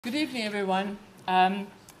Good evening, everyone.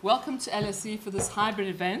 Welcome to LSE for this hybrid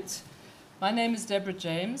event. My name is Deborah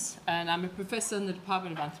James, and I'm a professor in the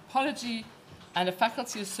Department of Anthropology and a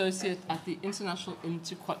faculty associate at the International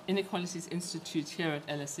Inequalities Institute here at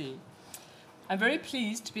LSE. I'm very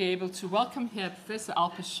pleased to be able to welcome here Professor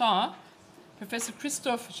Alpa Shah, Professor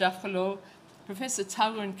Christophe, Jaffrelot, Professor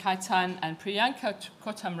Tarun, Khaitan, and Priyanka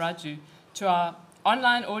Kotamraju to our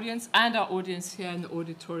online audience and our audience here in the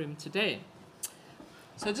auditorium today.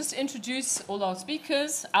 So just to introduce all our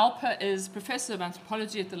speakers, Alpa is Professor of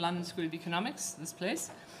Anthropology at the London School of Economics, this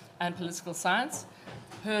place, and Political Science.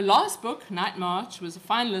 Her last book, Night March, was a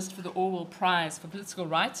finalist for the Orwell Prize for Political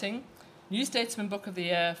Writing, New Statesman Book of the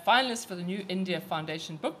Year, finalist for the New India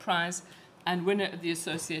Foundation Book Prize, and winner of the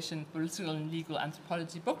Association Political and Legal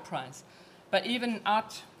Anthropology Book Prize. But even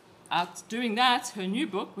out doing that, her new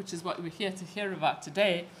book, which is what we're here to hear about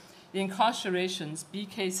today, The Incarcerations,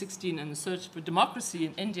 BK16 and the Search for Democracy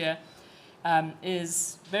in India,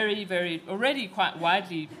 is already quite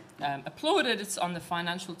widely applauded. It's on the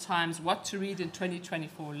Financial Times What to Read in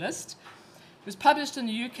 2024 list. It was published in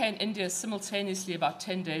the UK and India simultaneously about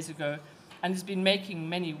 10 days ago and has been making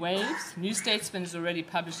many waves. New Statesman has already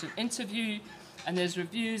published an interview, and there's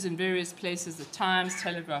reviews in various places, the Times,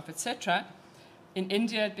 Telegraph, etc. In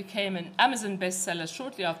India, it became an Amazon bestseller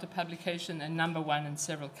shortly after publication and #1 in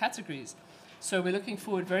several categories. So we're looking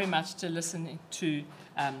forward very much to listening to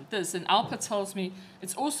this. And Alpa tells me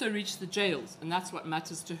it's also reached the jails, and that's what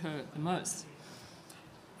matters to her the most.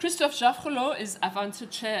 Christophe Jaffrelot is Avanta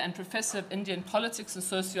Chair and Professor of Indian Politics and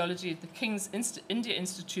Sociology at the King's India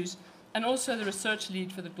Institute, and also the Research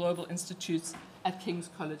Lead for the Global Institutes at King's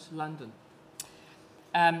College London.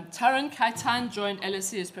 Tarun Khaitan joined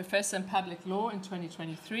LSE as Professor in Public Law in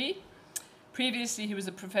 2023. Previously, he was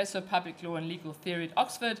a Professor of Public Law and Legal Theory at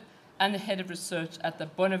Oxford and the Head of Research at the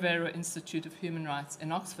Bonavero Institute of Human Rights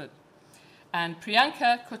in Oxford. And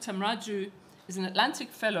Priyanka Kotamraju is an Atlantic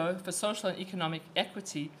Fellow for Social and Economic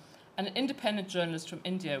Equity and an independent journalist from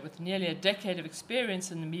India with nearly a decade of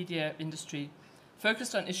experience in the media industry,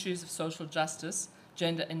 focused on issues of social justice,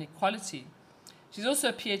 gender inequality. She's also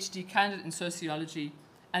a PhD candidate in sociology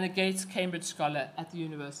and a Gates Cambridge Scholar at the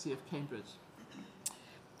University of Cambridge.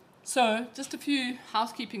 So, just a few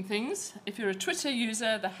housekeeping things. If you're a Twitter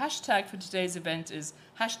user, the hashtag for today's event is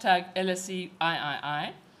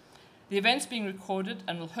 #LSEIII. The event's being recorded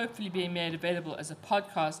and will hopefully be made available as a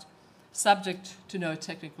podcast, subject to no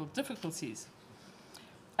technical difficulties.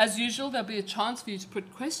 As usual, there'll be a chance for you to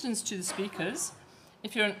put questions to the speakers.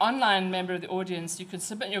 If you're an online member of the audience, you can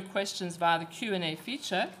submit your questions via the Q&A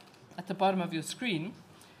feature at the bottom of your screen.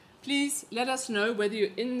 Please let us know whether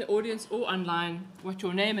you're in the audience or online what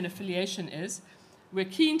your name and affiliation is. We're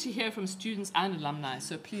keen to hear from students and alumni,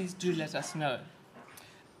 so please do let us know.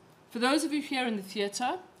 For those of you here in the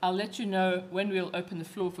theatre, I'll let you know when we'll open the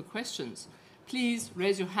floor for questions. Please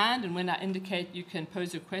raise your hand, and when I indicate, you can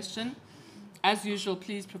pose your question. As usual,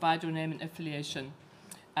 please provide your name and affiliation.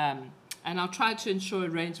 And I'll try to ensure a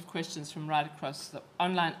range of questions from right across the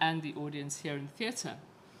online and the audience here in the theatre.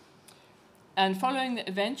 And following the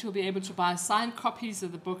event, you'll be able to buy signed copies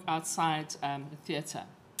of the book outside the theatre.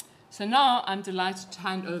 So now I'm delighted to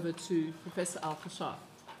hand over to Professor Alpa Shah.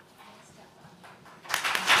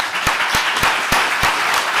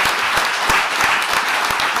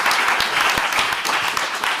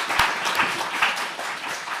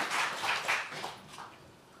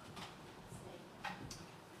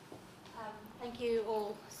 Thank you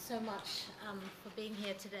all so much for being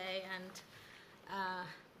here today and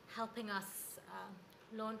helping us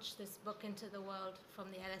launch this book into the world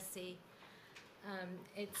from the LSE.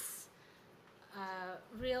 It's a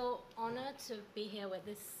real honor to be here with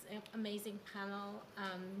this amazing panel.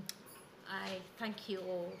 I thank you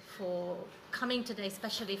all for coming today,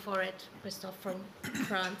 especially for it, Christophe from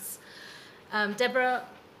France. Deborah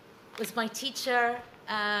was my teacher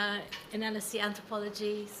in LSE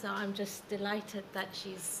Anthropology, so I'm just delighted that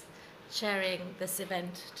she's sharing this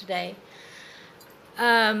event today.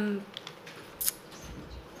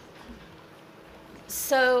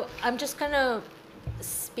 So I'm just going to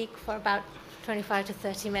speak for about 25 to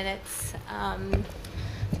 30 minutes. I'm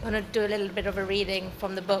going to do a little bit of a reading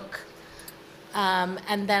from the book,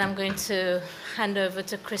 and then I'm going to hand over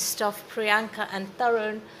to Christophe, Priyanka, and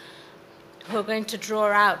Tarun, who are going to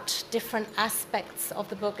draw out different aspects of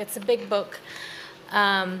the book. It's a big book,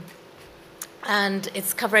 and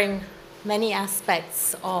it's covering many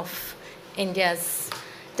aspects of India's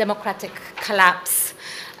democratic collapse,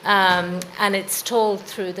 and it's told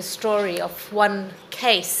through the story of one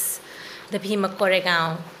case, the Bhima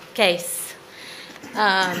Koregaon case.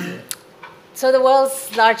 So the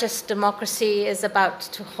world's largest democracy is about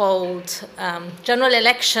to hold general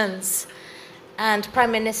elections, and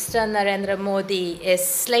Prime Minister Narendra Modi is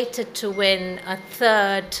slated to win a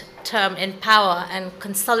third term in power and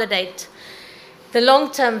consolidate the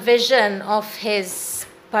long-term vision of his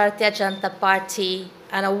Bharatiya Janata Party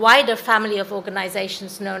and a wider family of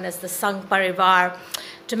organizations known as the Sangh Parivar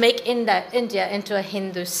to make India into a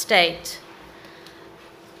Hindu state.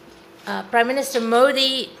 Prime Minister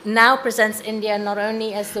Modi now presents India not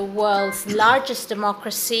only as the world's largest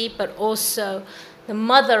democracy, but also the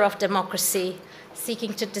mother of democracy,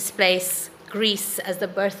 seeking to displace Greece as the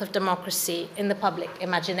birth of democracy in the public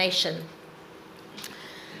imagination.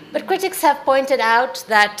 But critics have pointed out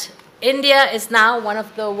that India is now one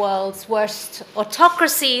of the world's worst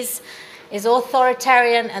autocracies, is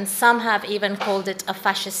authoritarian, and some have even called it a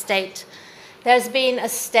fascist state. There's been a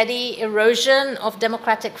steady erosion of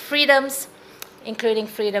democratic freedoms, including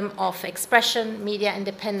freedom of expression, media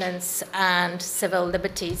independence, and civil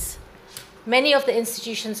liberties. Many of the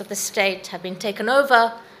institutions of the state have been taken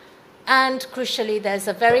over, and crucially, there's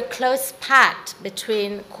a very close pact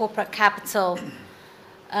between corporate capital.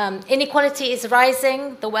 Inequality is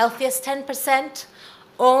rising. The wealthiest 10%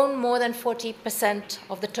 own more than 40%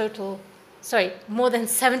 of the total, more than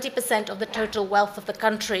 70% of the total wealth of the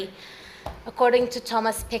country. According to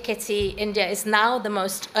Thomas Piketty, India is now the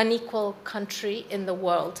most unequal country in the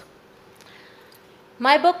world.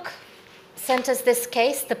 My book centers this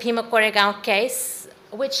case, the Bhima Koregaon case,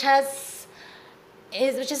 which is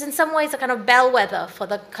in some ways a kind of bellwether for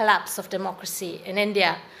the collapse of democracy in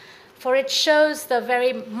India, for it shows the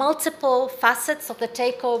very multiple facets of the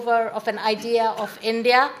takeover of an idea of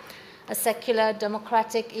India, a secular,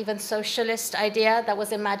 democratic, even socialist idea that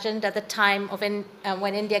was imagined at the time of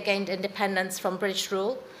when India gained independence from British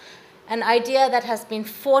rule, an idea that has been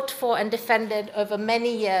fought for and defended over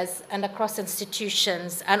many years and across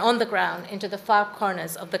institutions and on the ground into the far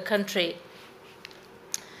corners of the country.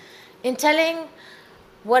 In telling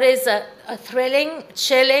what is a thrilling,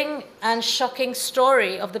 chilling, and shocking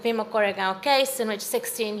story of the Bhima Koregaon case, in which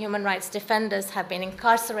 16 human rights defenders have been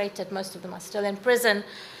incarcerated, most of them are still in prison,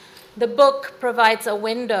 the book provides a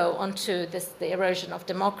window onto the erosion of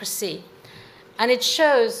democracy, and it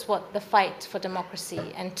shows what the fight for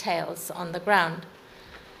democracy entails on the ground.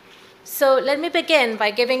 So let me begin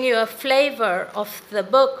by giving you a flavor of the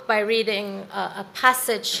book by reading a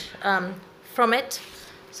passage from it.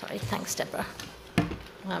 Sorry, thanks, Deborah.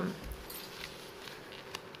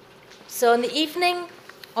 So on the evening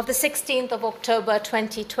of the 16th of October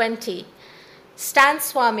 2020, Stan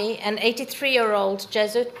Swami, an 83-year-old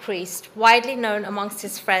Jesuit priest, widely known amongst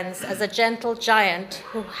his friends as a gentle giant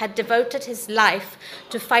who had devoted his life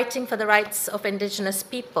to fighting for the rights of indigenous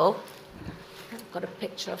people. I've got a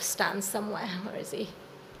picture of Stan somewhere. Where is he?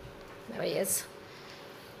 There he is.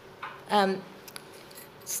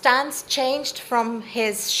 Stan's changed from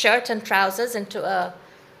his shirt and trousers into a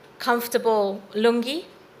comfortable lungi.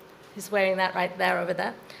 He's wearing that right there over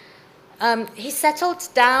there. He settled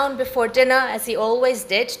down before dinner, as he always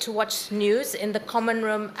did, to watch news in the common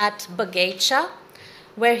room at Baghecha,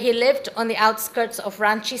 where he lived on the outskirts of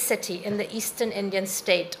Ranchi city in the eastern Indian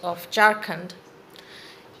state of Jharkhand.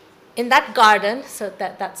 In that garden, so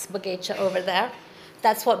that's Baghecha over there,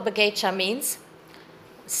 that's what Baghecha means,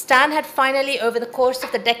 Stan had finally, over the course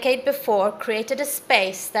of the decade before, created a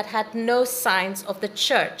space that had no signs of the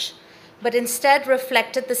church, but instead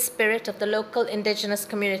reflected the spirit of the local indigenous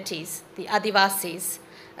communities, the Adivasis,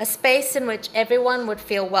 a space in which everyone would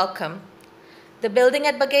feel welcome. The building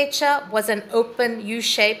at Baghecha was an open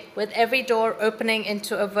U-shape with every door opening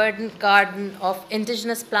into a verdant garden of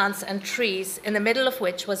indigenous plants and trees, in the middle of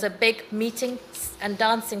which was a big meeting and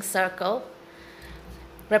dancing circle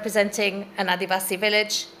representing an Adivasi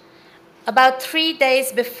village. About 3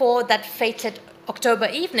 days before that fated October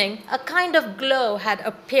evening, a kind of glow had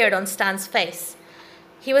appeared on Stan's face.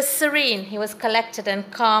 He was serene, he was collected and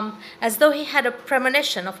calm, as though he had a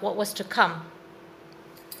premonition of what was to come.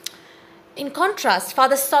 In contrast,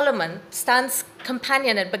 Father Solomon, Stan's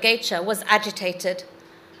companion at Baghecha, was agitated.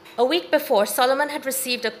 A week before, Solomon had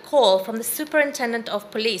received a call from the Superintendent of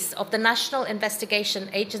Police of the National Investigation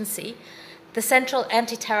Agency, the Central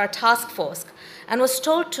Anti-Terror Task Force, and was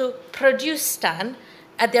told to produce Stan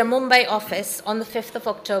at their Mumbai office on the 5th of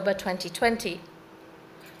October 2020.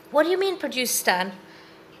 What do you mean produce Stan?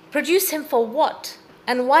 Produce him for what?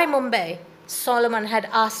 And why Mumbai? Solomon had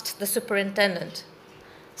asked the superintendent.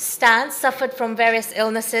 Stan suffered from various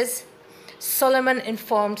illnesses. Solomon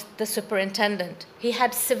informed the superintendent. He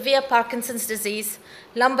had severe Parkinson's disease,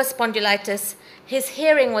 lumbar spondylitis, his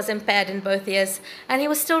hearing was impaired in both ears, and he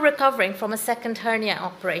was still recovering from a second hernia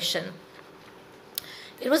operation.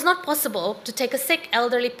 It was not possible to take a sick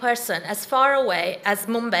elderly person as far away as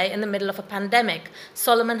Mumbai in the middle of a pandemic,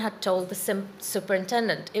 Solomon had told the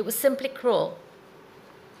superintendent. It was simply cruel.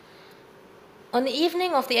 On the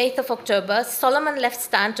evening of the 8th of October, Solomon left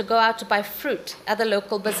Stan to go out to buy fruit at the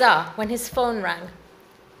local bazaar when his phone rang.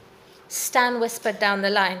 Stan whispered down the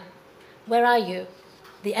line, "Where are you?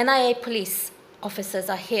 The NIA police officers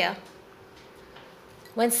are here."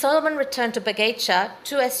 When Solomon returned to Bagacha,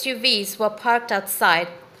 2 SUVs were parked outside.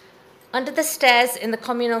 Under the stairs in the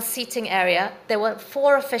communal seating area, there were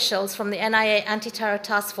 4 officials from the NIA Anti-Terror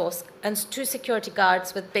Task Force and 2 security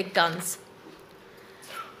guards with big guns.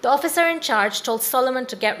 The officer in charge told Solomon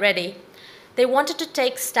to get ready. They wanted to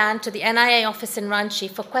take Stan to the NIA office in Ranchi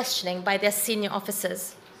for questioning by their senior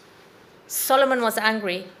officers. Solomon was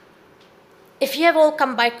angry. "If you have all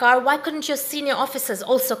come by car, why couldn't your senior officers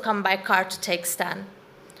also come by car to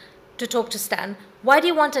talk to Stan? Why do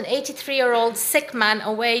you want an 83-year-old sick man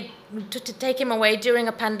away to take him away during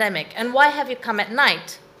a pandemic? And why have you come at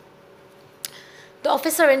night?" The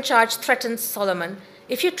officer in charge threatened Solomon,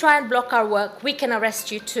 "If you try and block our work, we can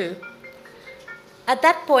arrest you too." At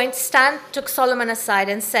that point, Stan took Solomon aside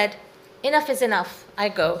and said, "Enough is enough, I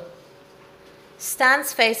go."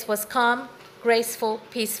 Stan's face was calm, graceful,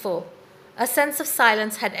 peaceful. A sense of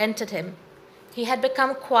silence had entered him. He had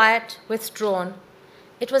become quiet, withdrawn.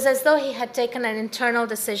 It was as though he had taken an internal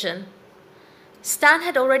decision. Stan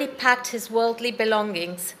had already packed his worldly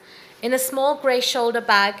belongings. In a small grey shoulder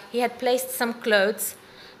bag, he had placed some clothes,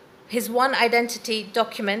 his one identity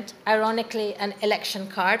document, ironically an election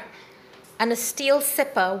card, and a steel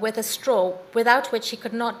sipper with a straw without which he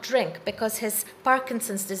could not drink because his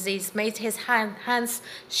Parkinson's disease made his hands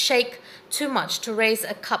shake too much to raise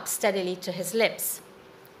a cup steadily to his lips.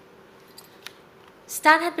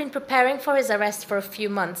 Stan had been preparing for his arrest for a few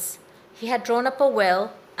months. He had drawn up a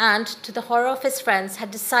will and, to the horror of his friends, had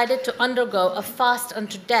decided to undergo a fast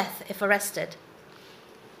unto death if arrested.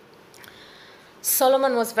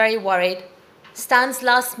 Solomon was very worried. Stan's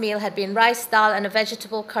last meal had been rice, dal, and a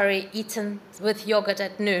vegetable curry eaten with yogurt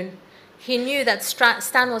at noon. He knew that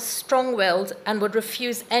Stan was strong-willed and would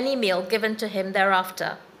refuse any meal given to him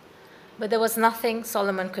thereafter. But there was nothing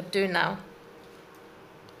Solomon could do now.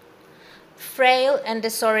 Frail and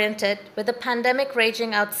disoriented, with the pandemic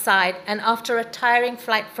raging outside, and after a tiring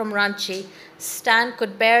flight from Ranchi, Stan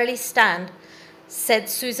could barely stand, said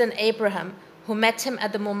Susan Abraham, who met him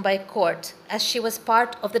at the Mumbai court, as she was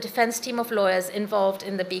part of the defense team of lawyers involved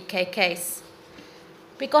in the BK case.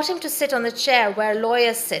 "We got him to sit on the chair where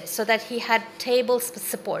lawyers sit so that he had table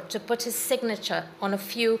support to put his signature on a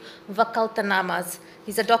few vakaltanamas.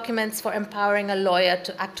 These are documents for empowering a lawyer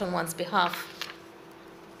to act on one's behalf.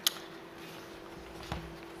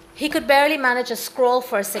 He could barely manage a scroll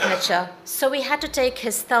for a signature, so we had to take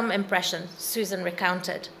his thumb impression," Susan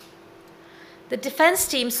recounted. The defense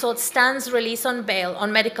team sought Stan's release on bail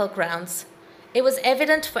on medical grounds. It was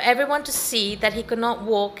evident for everyone to see that he could not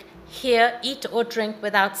walk, hear, eat, or drink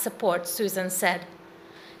without support, Susan said.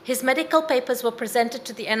 His medical papers were presented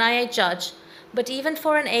to the NIA judge, but even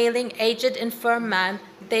for an ailing, aged, infirm man,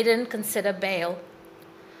 they didn't consider bail.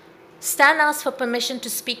 Stan asked for permission to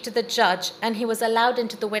speak to the judge, and he was allowed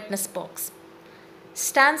into the witness box.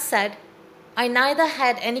 Stan said, "I neither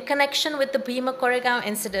had any connection with the Bhima Koregaon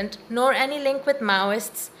incident, nor any link with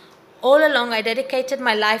Maoists. All along, I dedicated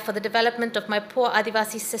my life for the development of my poor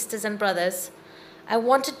Adivasi sisters and brothers. I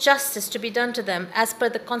wanted justice to be done to them as per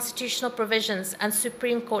the constitutional provisions and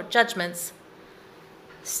Supreme Court judgments."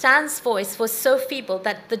 Stan's voice was so feeble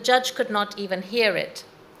that the judge could not even hear it.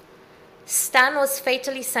 Stan was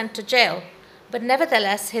fatally sent to jail, but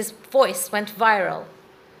nevertheless his voice went viral.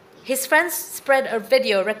 His friends spread a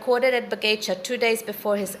video recorded at Bagacha 2 days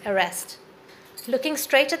before his arrest. Looking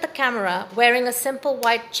straight at the camera, wearing a simple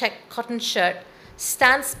white check cotton shirt,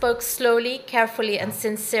 Stan spoke slowly, carefully, and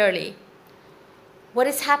sincerely. "What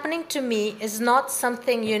is happening to me is not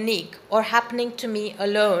something unique or happening to me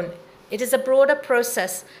alone. It is a broader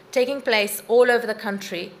process taking place all over the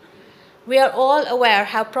country. We are all aware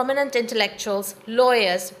how prominent intellectuals,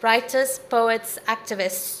 lawyers, writers, poets,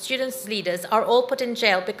 activists, students, leaders are all put in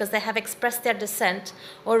jail because they have expressed their dissent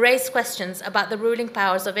or raised questions about the ruling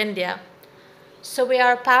powers of India. So we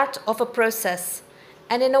are a part of a process.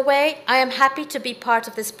 And in a way, I am happy to be part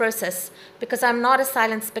of this process because I'm not a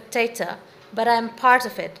silent spectator, but I am part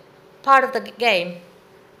of it, part of the game.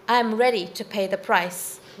 I am ready to pay the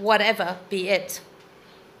price, whatever be it."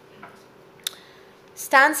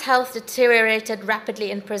 Stan's health deteriorated rapidly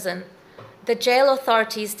in prison. The jail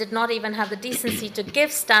authorities did not even have the decency to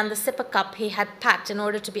give Stan the sipper cup he had packed in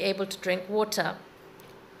order to be able to drink water.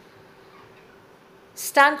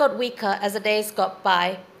 Stan got weaker as the days got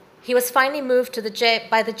by. He was finally moved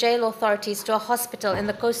by the jail authorities to a hospital in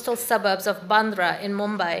the coastal suburbs of Bandra in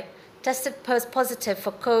Mumbai, tested positive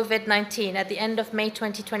for COVID-19 at the end of May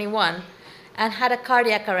 2021, and had a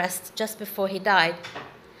cardiac arrest just before he died.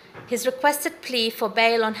 His requested plea for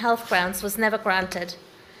bail on health grounds was never granted.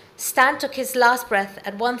 Stan took his last breath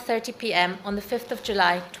at 1:30 p.m. on the 5th of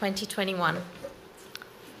July, 2021.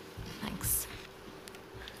 Thanks.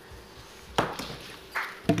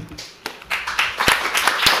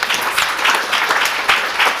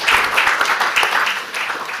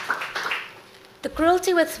 The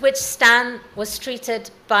cruelty with which Stan was treated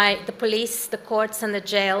by the police, the courts, and the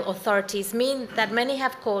jail authorities mean that many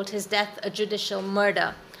have called his death a judicial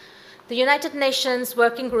murder. The United Nations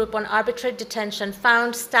Working Group on Arbitrary Detention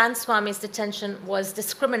found Stan Swami's detention was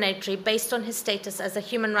discriminatory based on his status as a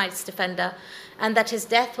human rights defender, and that his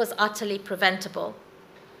death was utterly preventable.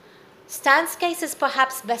 Stan's case is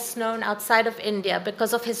perhaps best known outside of India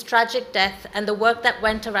because of his tragic death and the work that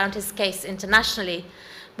went around his case internationally,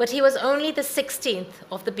 but he was only the 16th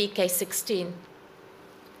of the BK-16.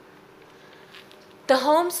 The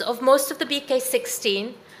homes of most of the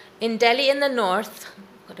BK-16 in Delhi in the north,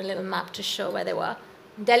 got a little map to show where they were,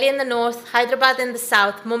 Delhi in the north, Hyderabad in the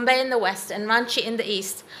south, Mumbai in the west, and Ranchi in the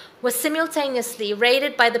east, were simultaneously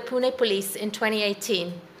raided by the Pune police in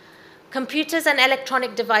 2018. Computers and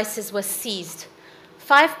electronic devices were seized.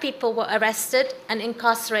 5 people were arrested and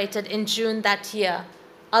incarcerated in June that year.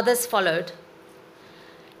 Others followed.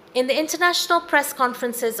 In the initial press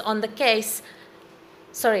conferences on the case,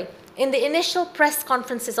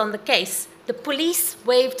 the police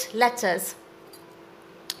waved letters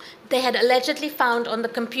they had allegedly found on the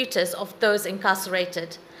computers of those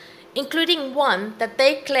incarcerated, including one that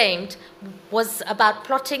they claimed was about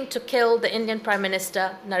plotting to kill the Indian Prime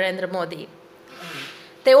Minister Narendra Modi.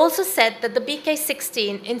 They also said that the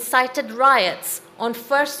BK-16 incited riots on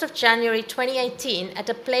 1st of January 2018 at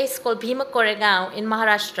a place called Bhima Koregaon in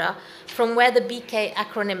Maharashtra, from where the BK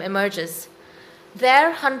acronym emerges.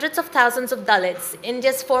 There, hundreds of thousands of Dalits,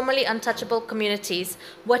 India's formerly untouchable communities,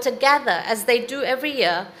 were to gather, as they do every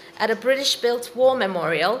year, at a British-built war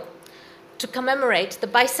memorial to commemorate the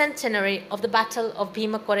bicentenary of the Battle of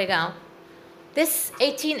Bhima Koregaon. This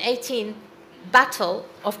 1818 Battle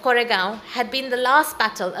of Koregaon had been the last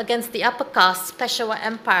battle against the upper caste Peshawar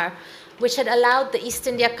Empire, which had allowed the East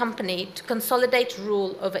India Company to consolidate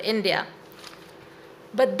rule over India.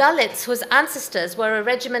 But Dalits, whose ancestors were a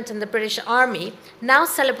regiment in the British Army, now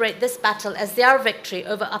celebrate this battle as their victory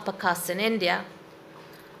over upper castes in India.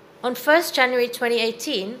 On 1st January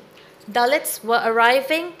 2018, Dalits were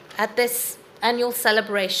arriving at this annual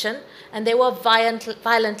celebration, and they were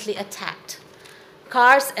violently attacked.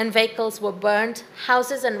 Cars and vehicles were burned,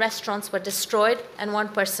 houses and restaurants were destroyed, and 1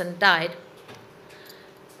 person died.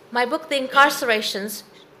 My book, The Incarcerations,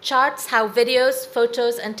 charts how videos,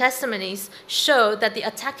 photos, and testimonies show that the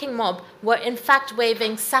attacking mob were in fact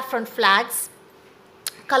waving saffron flags,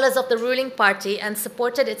 colors of the ruling party, and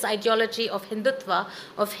supported its ideology of Hindutva,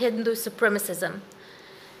 of Hindu supremacism.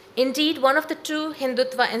 Indeed, one of the 2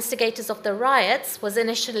 Hindutva instigators of the riots was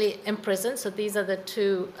initially imprisoned, so these are the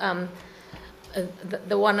 2,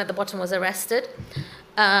 the one at the bottom was arrested,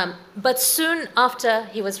 but soon after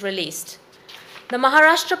he was released. The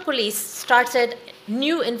Maharashtra police started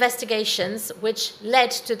new investigations which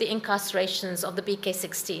led to the incarcerations of the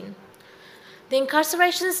BK-16. The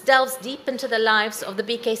incarcerations delves deep into the lives of the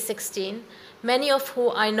BK-16, many of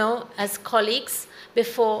whom I know as colleagues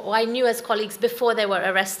I knew as colleagues before they were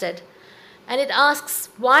arrested. And it asks,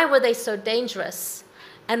 why were they so dangerous?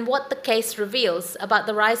 And what the case reveals about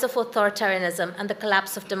the rise of authoritarianism and the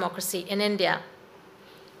collapse of democracy in India.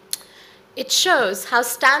 It shows how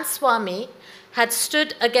Stan Swami had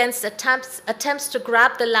stood against attempts to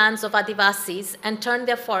grab the lands of Adivasis and turn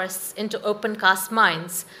their forests into open cast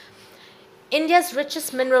mines. India's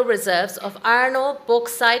richest mineral reserves of iron ore,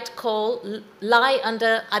 bauxite, coal lie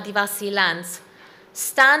under Adivasi lands.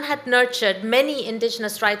 Stan had nurtured many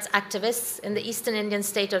indigenous rights activists in the eastern Indian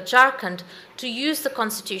state of Jharkhand to use the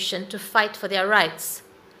constitution to fight for their rights.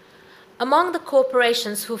 Among the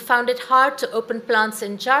corporations who found it hard to open plants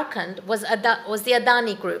in Jharkhand was the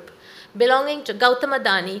Adani Group, belonging to Gautam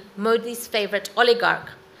Adani, Modi's favorite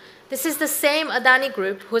oligarch. This is the same Adani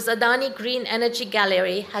Group whose Adani Green Energy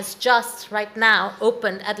Gallery has just, right now,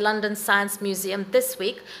 opened at London Science Museum this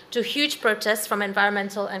week to huge protests from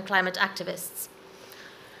environmental and climate activists.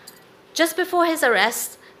 Just before his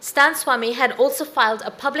arrest, Stan Swami had also filed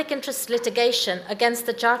a public interest litigation against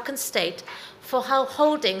the Jharkhand state for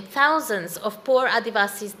holding thousands of poor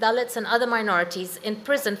Adivasis, Dalits, and other minorities in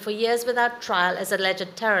prison for years without trial as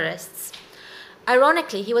alleged terrorists.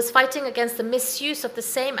 Ironically, he was fighting against the misuse of the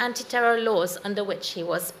same anti-terror laws under which he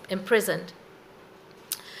was imprisoned.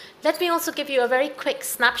 Let me also give you a very quick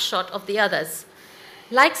snapshot of the others.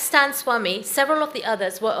 Like Stan Swamy, several of the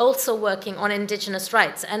others were also working on indigenous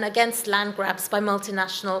rights and against land grabs by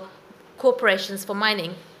multinational corporations for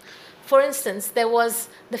mining. For instance, there was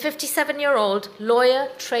the 57-year-old lawyer,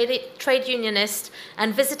 trade unionist,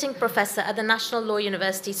 and visiting professor at the National Law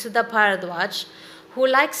University, Sudha Bharadwaj, who,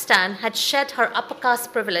 like Stan, had shed her upper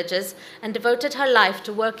caste privileges and devoted her life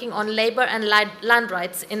to working on labor and land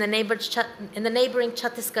rights in the neighboring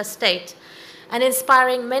Chhattisgarh state, and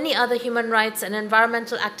inspiring many other human rights and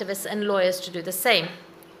environmental activists and lawyers to do the same.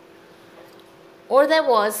 Or there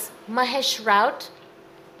was Mahesh Raut.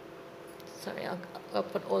 Sorry, I'll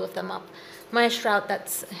put all of them up. Mahesh Raut,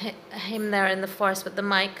 that's him there in the forest with the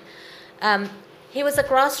mic. He was a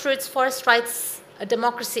grassroots forest rights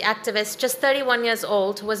democracy activist, just 31 years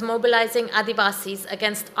old, who was mobilizing Adivasis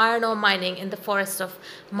against iron ore mining in the forests of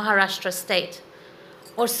Maharashtra state.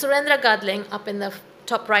 Or Surendra Gadling, up in the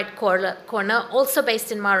top right corner, also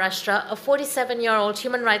based in Maharashtra, a 47-year-old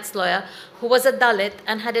human rights lawyer who was a Dalit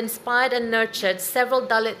and had inspired and nurtured several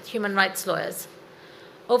Dalit human rights lawyers.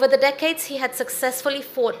 Over the decades, he had successfully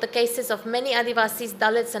fought the cases of many Adivasis,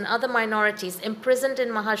 Dalits, and other minorities imprisoned in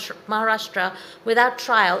Maharashtra without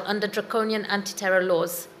trial under draconian anti-terror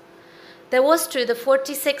laws. There was, too, the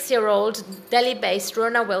 46-year-old Delhi-based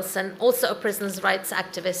Rona Wilson, also a prisoners' rights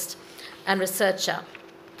activist and researcher.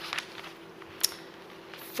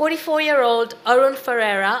 44-year-old Arun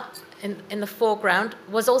Ferreira, in the foreground,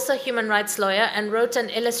 was also a human rights lawyer and wrote and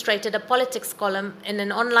illustrated a politics column in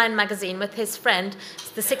an online magazine with his friend,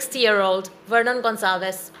 the 60-year-old Vernon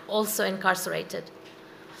Gonzalez, also incarcerated.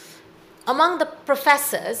 Among the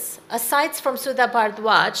professors, aside from Sudha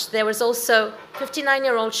Bharadwaj, there was also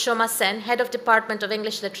 59-year-old Shoma Sen, head of Department of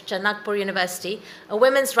English Literature, Nagpur University, a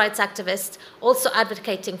women's rights activist, also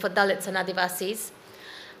advocating for Dalits and Adivasis.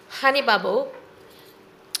 Hani Babu,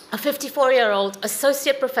 a 54-year-old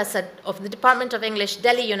associate professor of the Department of English,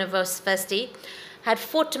 Delhi University, had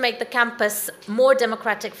fought to make the campus more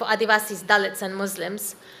democratic for Adivasis, Dalits, and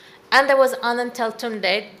Muslims. And there was Anand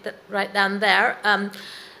Teltunde, right down there, an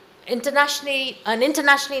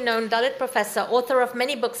internationally known Dalit professor, author of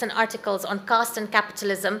many books and articles on caste and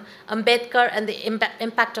capitalism, Ambedkar and the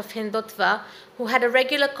impact of Hindutva, who had a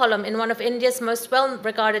regular column in one of India's most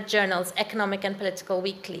well-regarded journals, Economic and Political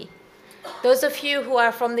Weekly. Those of you who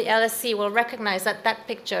are from the LSE will recognize that that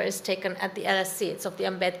picture is taken at the LSE. It's of the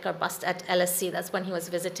Ambedkar bust at LSE. That's when he was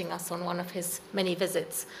visiting us on one of his many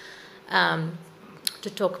visits to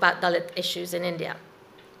talk about Dalit issues in India.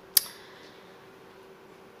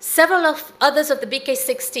 Several of others of the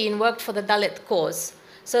BK16 worked for the Dalit cause.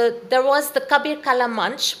 So there was the Kabir Kala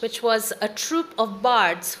Manch, which was a troupe of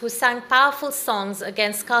bards who sang powerful songs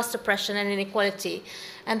against caste oppression and inequality.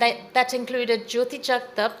 And that included Jyoti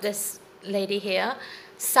Jagtap, this lady here,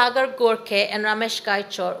 Sagar Gorkhe, and Ramesh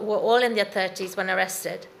Gaichor, who were all in their 30s when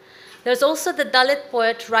arrested. There's also the Dalit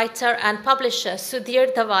poet, writer, and publisher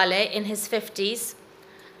Sudhir Dhawale in his 50s.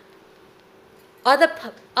 Other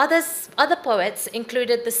poets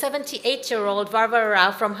included the 78-year-old Varvara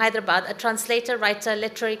Rao from Hyderabad, a translator, writer,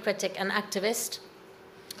 literary critic, and activist.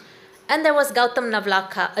 And there was Gautam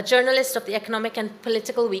Navlakha, a journalist of the Economic and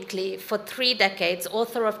Political Weekly for 3 decades,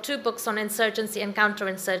 author of 2 books on insurgency and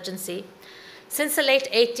counterinsurgency. Since the late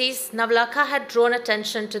 80s, Navlakha had drawn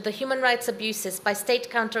attention to the human rights abuses by state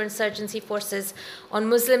counterinsurgency forces on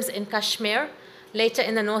Muslims in Kashmir, later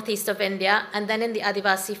in the northeast of India, and then in the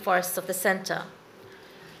Adivasi forests of the center.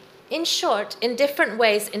 In short, in different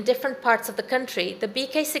ways in different parts of the country, the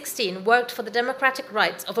BK16 worked for the democratic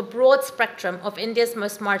rights of a broad spectrum of India's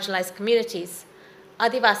most marginalized communities,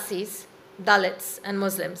 Adivasis, Dalits, and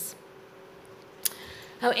Muslims.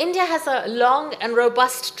 Now, India has a long and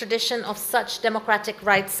robust tradition of such democratic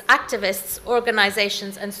rights activists,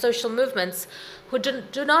 organizations, and social movements who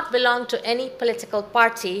do not belong to any political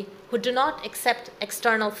party, who do not accept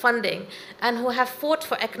external funding, and who have fought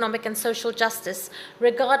for economic and social justice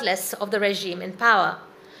regardless of the regime in power.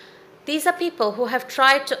 These are people who have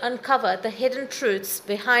tried to uncover the hidden truths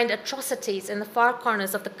behind atrocities in the far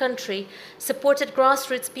corners of the country, supported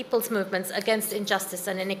grassroots people's movements against injustice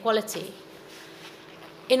and inequality.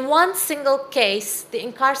 In one single case, the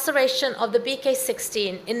incarceration of the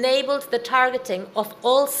BK16 enabled the targeting of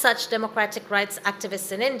all such democratic rights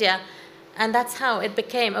activists in India, and that's how it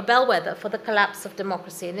became a bellwether for the collapse of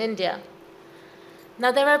democracy in India.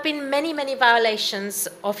 Now, there have been many, many violations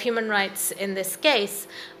of human rights in this case,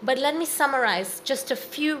 but let me summarize just a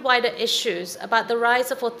few wider issues about the rise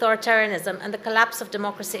of authoritarianism and the collapse of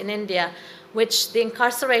democracy in India, which the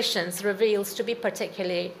Incarcerations reveals to be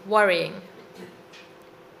particularly worrying.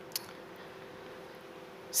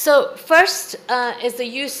 So first is the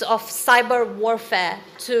use of cyber warfare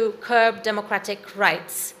to curb democratic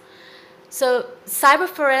rights. So cyber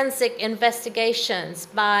forensic investigations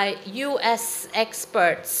by US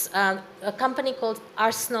experts, a company called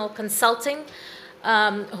Arsenal Consulting,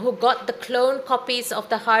 who got the clone copies of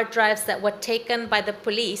the hard drives that were taken by the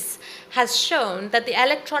police, has shown that the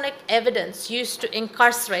electronic evidence used to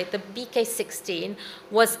incarcerate the BK-16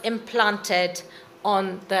 was implanted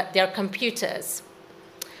on their computers.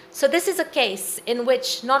 So this is a case in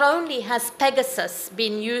which not only has Pegasus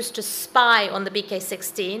been used to spy on the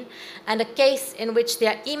BK-16, and a case in which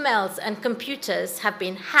their emails and computers have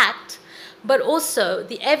been hacked, but also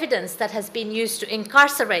the evidence that has been used to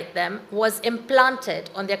incarcerate them was implanted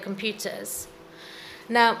on their computers.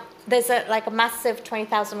 Now, there's a massive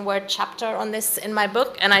 20,000-word chapter on this in my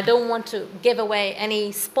book, and I don't want to give away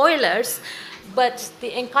any spoilers, but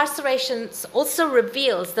the Incarcerations also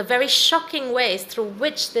reveals the very shocking ways through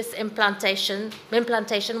which this implantation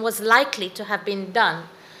was likely to have been done,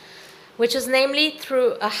 which is namely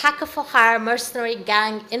through a hacker-for-hire mercenary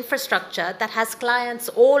gang infrastructure that has clients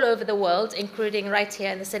all over the world, including right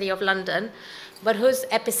here in the city of London, but whose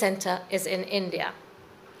epicenter is in India.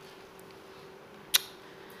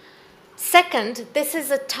 Second, this is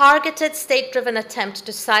a targeted state-driven attempt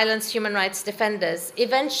to silence human rights defenders,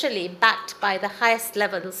 eventually backed by the highest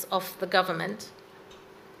levels of the government.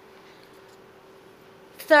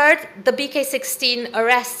 Third, the BK-16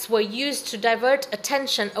 arrests were used to divert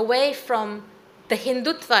attention away from the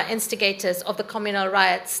Hindutva instigators of the communal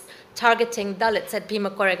riots targeting Dalits at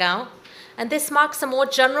Bhima Koregaon, and this marks a more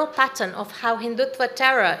general pattern of how Hindutva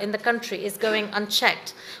terror in the country is going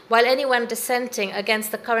unchecked, while anyone dissenting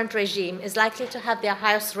against the current regime is likely to have their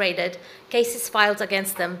house raided, cases filed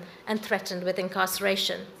against them, and threatened with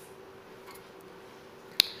incarceration.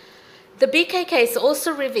 The BK case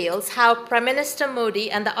also reveals how Prime Minister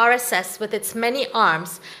Modi and the RSS, with its many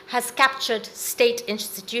arms, has captured state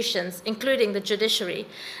institutions, including the judiciary,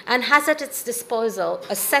 and has at its disposal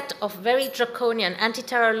a set of very draconian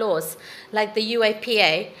anti-terror laws, like the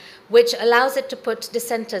UAPA, which allows it to put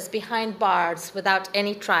dissenters behind bars without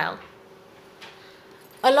any trial.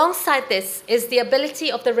 Alongside this is the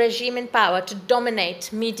ability of the regime in power to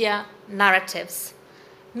dominate media narratives.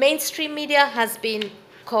 Mainstream media has been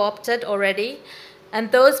co-opted already,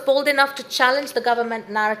 and those bold enough to challenge the government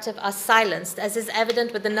narrative are silenced, as is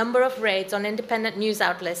evident with the number of raids on independent news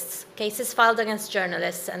outlets, cases filed against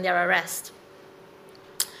journalists, and their arrest.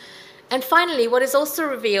 And finally, what is also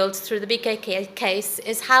revealed through the BK case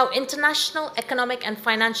is how international economic and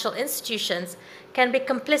financial institutions can be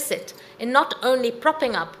complicit in not only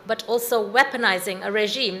propping up, but also weaponizing a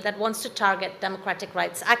regime that wants to target democratic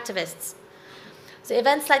rights activists. So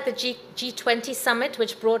events like the G20 summit,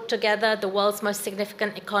 which brought together the world's most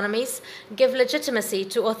significant economies, give legitimacy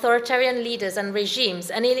to authoritarian leaders and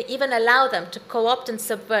regimes, and even allow them to co-opt and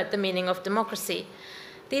subvert the meaning of democracy.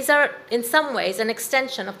 These are, in some ways, an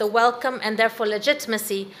extension of the welcome and therefore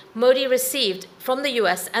legitimacy Modi received from the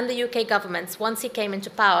US and the UK governments once he came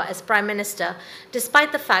into power as Prime Minister,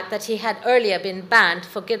 despite the fact that he had earlier been banned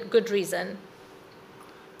for good reason.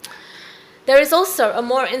 There is also a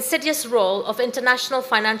more insidious role of international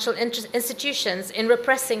financial institutions in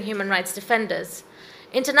repressing human rights defenders.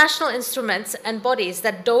 International instruments and bodies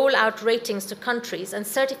that dole out ratings to countries and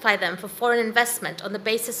certify them for foreign investment on the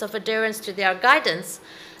basis of adherence to their guidance,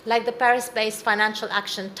 like the Paris-based Financial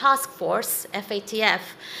Action Task Force, FATF,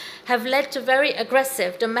 have led to very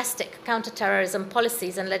aggressive domestic counterterrorism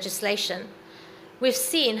policies and legislation. We've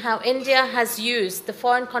seen how India has used the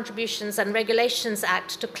Foreign Contributions and Regulations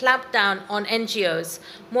Act to clamp down on NGOs.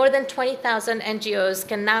 More than 20,000 NGOs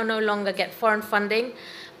can now no longer get foreign funding.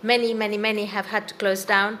 Many have had to close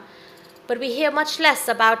down. But we hear much less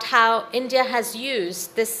about how India has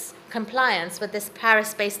used this compliance with this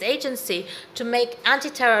Paris-based agency to make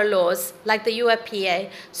anti-terror laws like the UAPA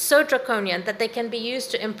so draconian that they can be used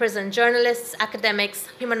to imprison journalists, academics,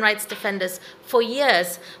 human rights defenders for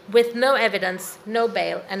years with no evidence, no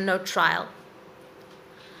bail, and no trial.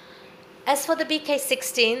 As for the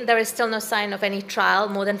BK-16, there is still no sign of any trial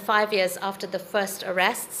more than 5 years after the first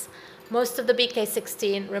arrests. Most of the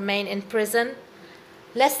BK-16 remain in prison.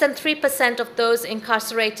 Less than 3% of those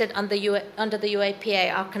incarcerated under the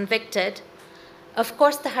UAPA are convicted. Of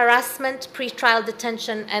course, the harassment, pre-trial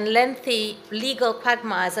detention, and lengthy legal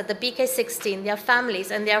quagmires at the BK16, their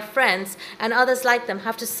families and their friends and others like them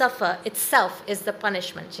have to suffer itself is the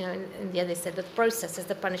punishment. You know, in India they said the process is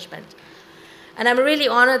the punishment. And I'm really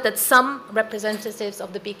honored that some representatives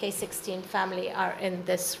of the BK16 family are in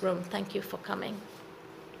this room. Thank you for coming.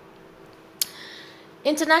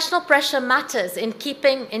 International pressure matters in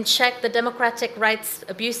keeping in check the democratic rights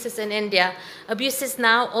abuses in India, abuses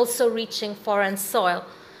now also reaching foreign soil.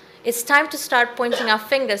 It's time to start pointing our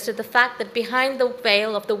fingers to the fact that behind the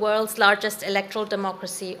veil of the world's largest electoral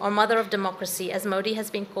democracy, or mother of democracy, as Modi has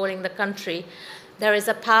been calling the country, there is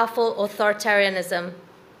a powerful authoritarianism,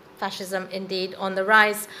 fascism indeed, on the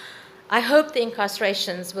rise. I hope the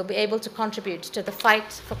Incarcerations will be able to contribute to the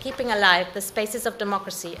fight for keeping alive the spaces of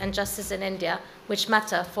democracy and justice in India, which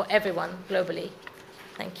matter for everyone globally.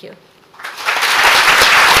 Thank you.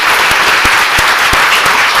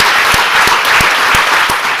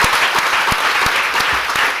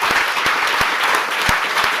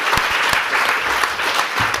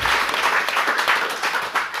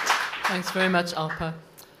 Thanks very much, Alpa.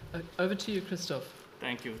 Over to you, Christophe.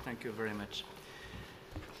 Thank you very much.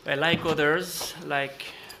 Well, like others, like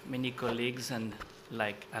many colleagues, and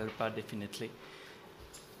like Alpa definitely,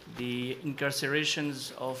 the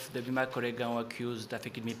incarcerations of the Bhima Koregaon accused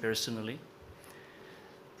affected me personally.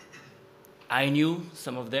 I knew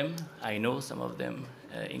some of them, I know some of them,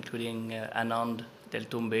 including Anand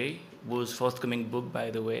Deltumbe, whose forthcoming book, by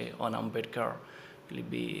the way, on Ambedkar,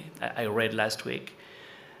 I read last week.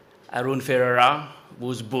 Arun Ferreira,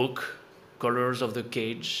 whose book, Colors of the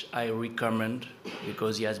Cage, I recommend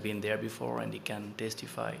because he has been there before and he can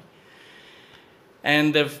testify.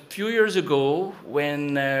 And a few years ago,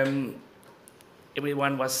 when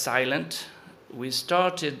everyone was silent, we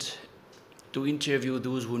started to interview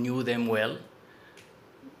those who knew them well,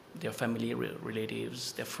 their family,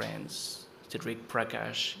 relatives, their friends. Cedric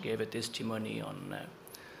Prakash gave a testimony on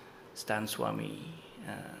Stan Swami,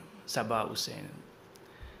 Sabah Hussain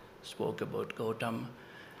spoke about Gautam.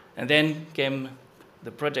 And then came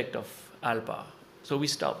the project of Alpa. So we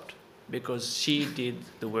stopped because she did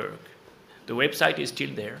the work. The website is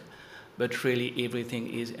still there, but really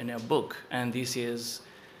everything is in her book. And this is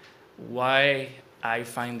why I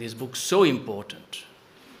find this book so important,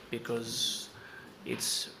 because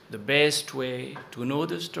it's the best way to know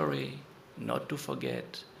the story, not to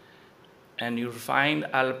forget. And you'll find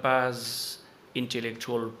Alpa's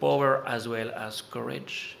intellectual power as well as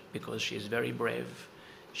courage, because she is very brave.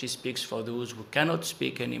 She speaks for those who cannot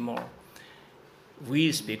speak anymore.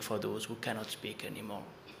 We speak for those who cannot speak anymore,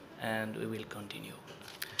 and we will continue.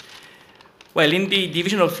 Well, in the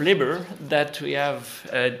division of labor that we have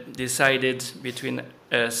decided between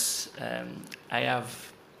us, I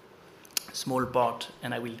have a small part,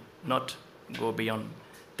 and I will not go beyond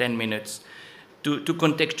 10 minutes, to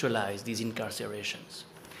contextualize these incarcerations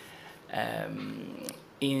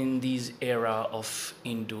in this era of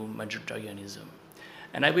Hindu majoritarianism.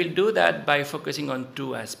 And I will do that by focusing on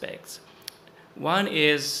two aspects. One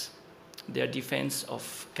is their defense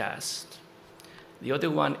of caste. The other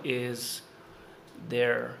one is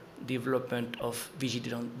their development of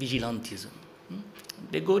vigilantism.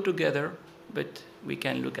 They go together, but we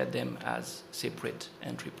can look at them as separate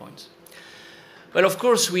entry points. Well, of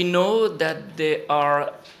course, we know that they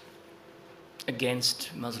are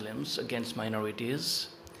against Muslims, against minorities.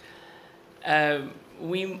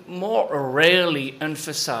 We more rarely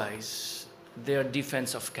emphasize their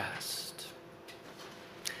defense of caste.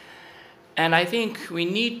 And I think we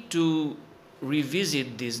need to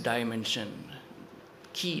revisit this dimension,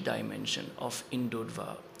 key dimension of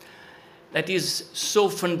Hindutva, that is so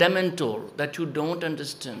fundamental that you don't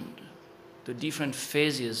understand the different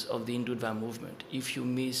phases of the Hindutva movement if you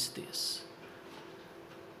miss this.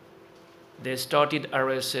 They started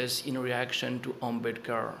RSS in reaction to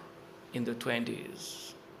Ambedkar in the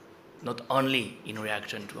 20s, not only in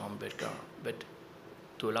reaction to Ambedkar, but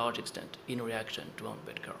to a large extent in reaction to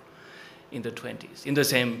Ambedkar in the 20s, in the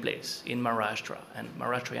same place, in Maharashtra, and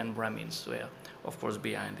Maharashtrian Brahmins were, of course,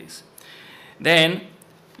 behind this. Then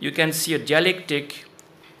you can see a dialectic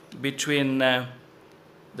between the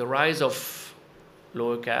rise of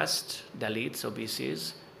lower caste, Dalits,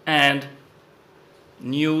 OBCs, and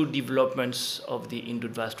new developments of the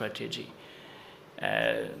Hindutva strategy.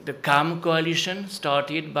 The Kam coalition,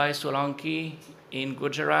 started by Solanki in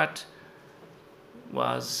Gujarat,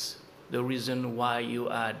 was the reason why you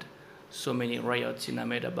had so many riots in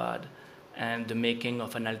Ahmedabad and the making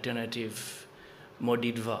of an alternative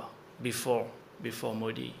Modidva before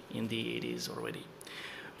Modi in the 80s already.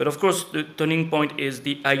 But of course, the turning point is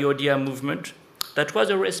the Ayodhya movement. That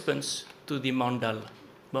was a response to the Mandal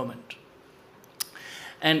moment.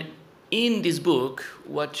 And in this book,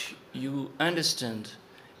 what you understand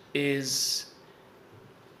is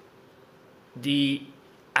the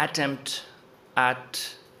attempt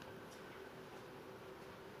at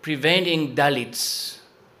preventing Dalits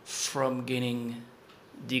from gaining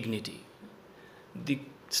dignity. The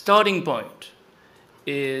starting point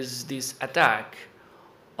is this attack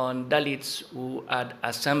on Dalits who had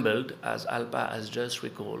assembled, as Alpa has just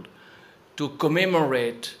recalled, to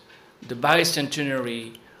commemorate the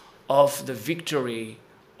bicentenary of the victory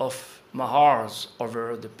of Mahars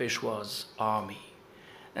over the Peshwa's army.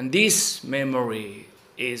 And this memory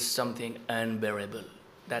is something unbearable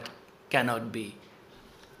that cannot be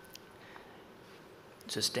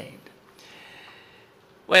sustained.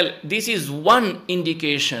 Well, this is one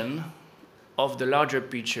indication of the larger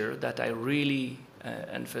picture that I really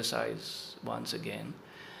emphasize once again.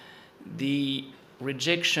 The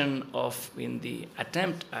rejection of, in the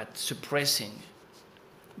attempt at suppressing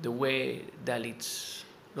the way Dalits,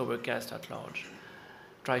 lower caste at large,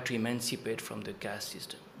 try to emancipate from the caste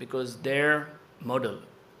system, because their model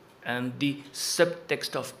and the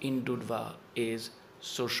subtext of Hindutva is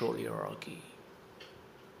social hierarchy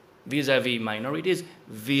vis-a-vis minorities,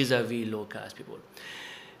 vis-a-vis low caste people.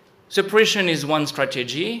 Suppression is one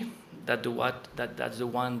strategy, that's the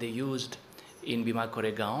one they used in Bhima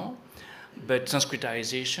Koregaon, but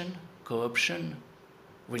Sanskritization, co-option,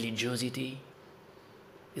 religiosity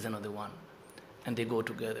is another one, and they go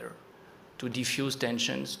together to diffuse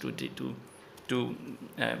tensions, to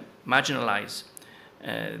marginalize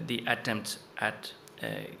the attempts at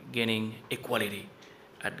gaining equality,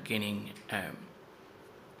 at gaining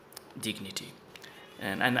dignity.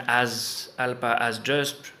 And as Alpa has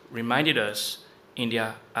just reminded us,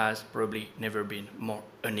 India has probably never been more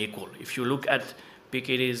unequal. If you look at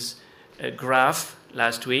Piketty's graph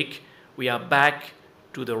last week, we are back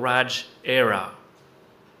to the Raj era,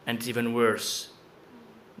 and it's even worse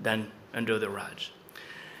than under the Raj.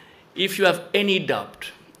 If you have any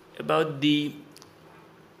doubt about the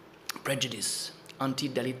prejudice,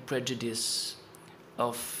 anti-Dalit prejudice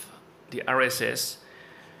of the RSS,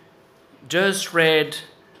 just read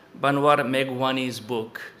Banwar Meghwani's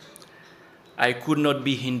book, I Could Not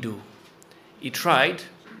Be Hindu. He tried,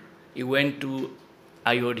 he went to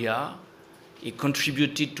Ayodhya, he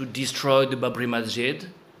contributed to destroy the Babri Masjid,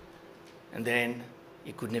 and then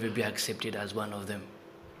he could never be accepted as one of them,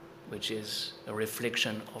 which is a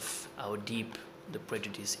reflection of how deep the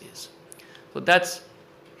prejudice is. So that's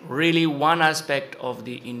really one aspect of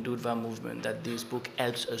the Hindutva movement that this book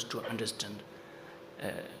helps us to understand.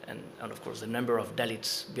 And of course, the number of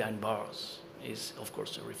Dalits behind bars is, of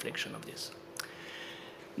course, a reflection of this.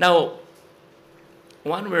 Now,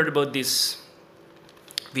 one word about this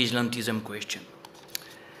vigilantism question.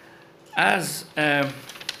 As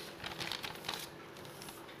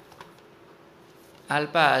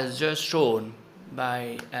Alpa has just shown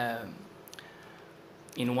by,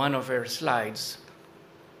 in one of her slides,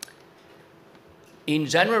 in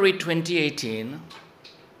January 2018,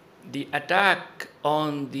 the attack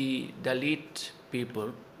on the Dalit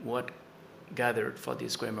people who had gathered for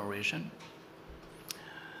this commemoration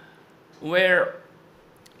were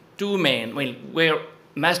two men, were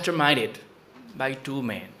masterminded by two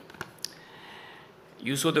men.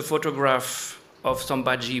 You saw the photograph of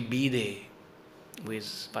Sambhaji Bide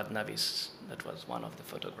with Fadnavis. That was one of the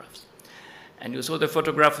photographs. And you saw the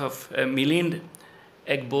photograph of Milind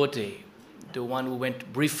Ekbote, the one who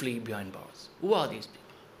went briefly behind bars. Who are these people?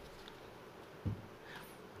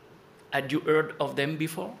 Had you heard of them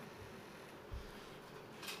before?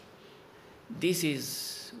 This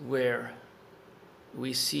is where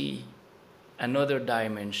we see another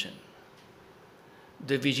dimension.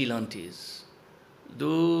 The vigilantes,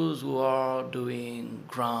 those who are doing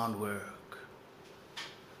groundwork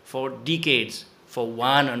for decades, for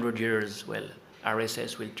 100 years. Well,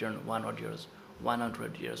 RSS will turn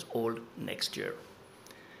 100 years old next year.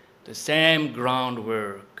 The same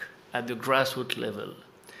groundwork at the grassroots level.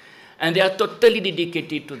 And they are totally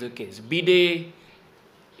dedicated to the case. Bide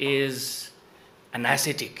is an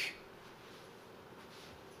ascetic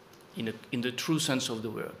in the true sense of the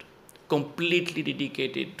word, completely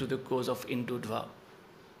dedicated to the cause of Hindutva,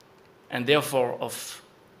 and therefore of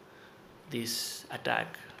this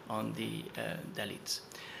attack on the Dalits.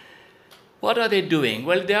 What are they doing?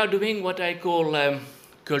 Well, they are doing what I call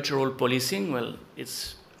cultural policing. Well,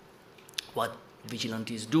 it's what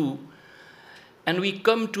vigilantes do. And we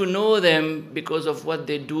come to know them because of what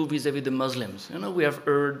they do vis-a-vis the Muslims. You know, we have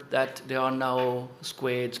heard that there are now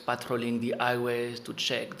squads patrolling the highways to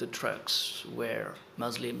check the trucks where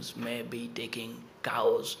Muslims may be taking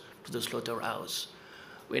cows to the slaughterhouse.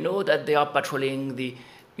 We know that they are patrolling the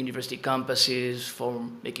university campuses for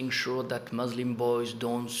making sure that Muslim boys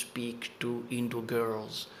don't speak to Hindu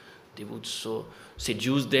girls. They would so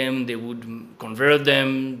seduce them, they would convert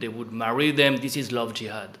them, they would marry them. This is love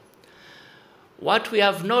jihad. What we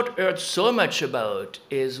have not heard so much about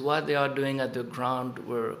is what they are doing at the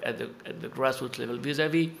groundwork, at the grassroots level,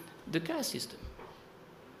 vis-à-vis the caste system.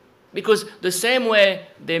 Because the same way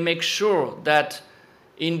they make sure that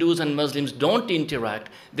Hindus and Muslims don't interact,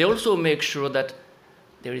 they also make sure that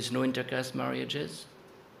there is no intercaste marriages,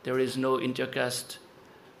 there is no intercaste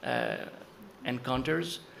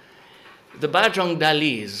encounters. The Bajrang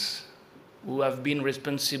Dalis, who have been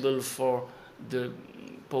responsible for the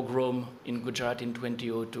pogrom in Gujarat in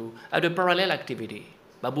 2002, had a parallel activity,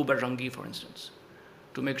 Babu Bajrangi, for instance,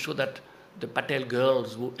 to make sure that the Patel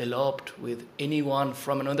girls who eloped with anyone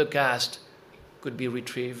from another caste could be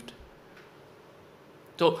retrieved.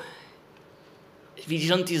 So,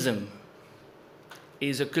 vigilantism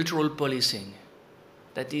is a cultural policing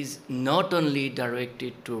that is not only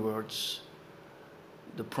directed towards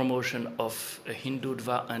the promotion of a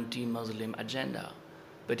Hindutva anti-Muslim agenda,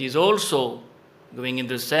 but is also going in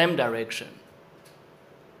the same direction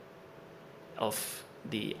of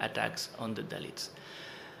the attacks on the Dalits.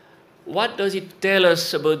 What does it tell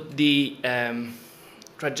us about the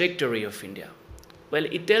trajectory of India? Well,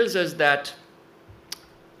 it tells us that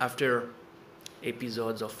after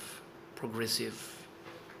episodes of progressive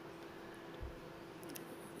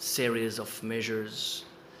series of measures,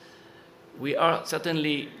 we are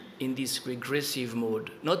certainly in this regressive mode,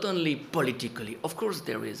 not only politically. Of course,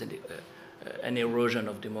 there is an erosion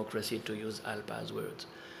of democracy, to use Alpa's words,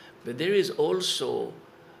 but there is also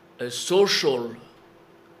a social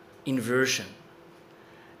inversion,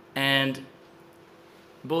 and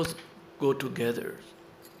both go together.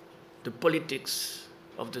 The politics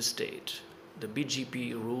of the state, the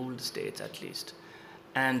BJP-ruled states at least,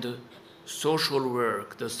 and the social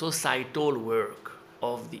work, the societal work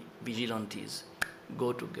of the vigilantes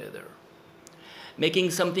go together,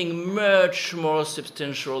 making something much more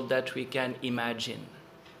substantial that we can imagine.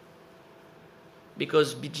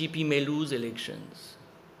 Because BJP may lose elections,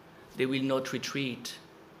 they will not retreat.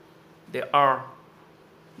 They are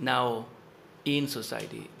now in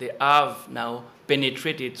society. They have now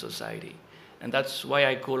penetrated society. And that's why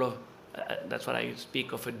I call, that's why I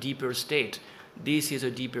speak of a deeper state. This is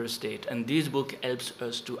a deeper state, and this book helps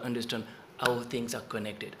us to understand how things are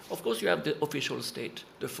connected. Of course, you have the official state,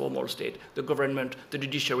 the formal state, the government, the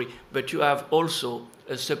judiciary, but you have also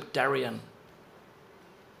a subterranean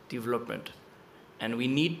development. And we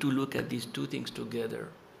need to look at these two things together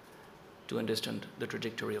to understand the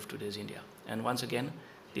trajectory of today's India. And once again,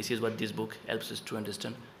 this is what this book helps us to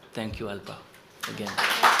understand. Thank you, Alpa, again.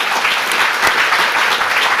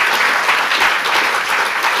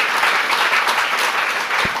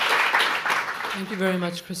 Thank you very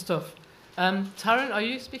much, Christophe. Tarun, are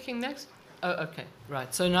you speaking next? Oh, okay,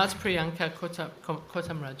 right. So now it's Priyanka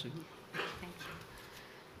Kotamraju.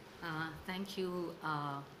 Thank you,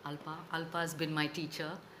 Alpa. Alpa has been my teacher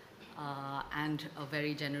and a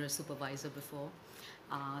very generous supervisor before.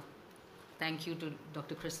 Thank you to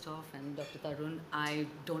Dr. Christophe and Dr. Tarun. I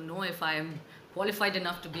don't know if I am qualified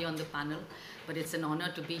enough to be on the panel, but it's an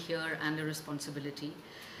honor to be here and a responsibility.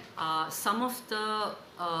 Some of the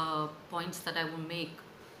points that I will make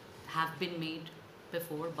have been made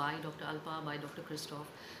before by Dr. Alpa, by Dr. Christophe,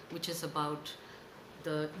 which is about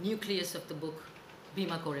the nucleus of the book,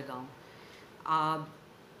 Bhima Koregaon.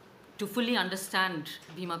 To fully understand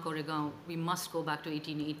Bhima Koregaon, we must go back to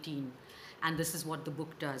 1818, and this is what the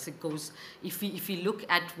book does. It goes, if we look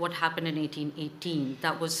at what happened in 1818,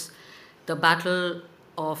 that was the battle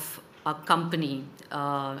of a company,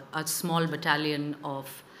 a small battalion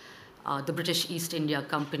of the British East India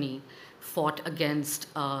Company fought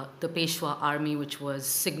against the Peshwa army, which was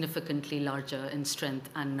significantly larger in strength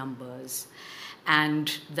and numbers.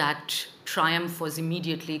 And that triumph was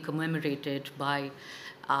immediately commemorated by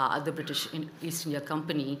the British East India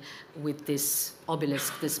Company with this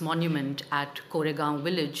obelisk, this monument at Koregaon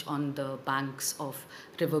village on the banks of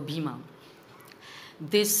River Bhima.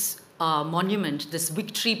 This monument, this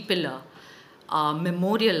victory pillar,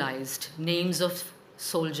 memorialized names of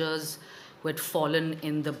soldiers who had fallen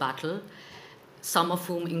in the battle, some of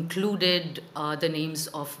whom included the names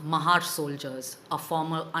of Mahar soldiers, a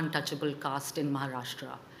former untouchable caste in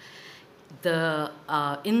Maharashtra.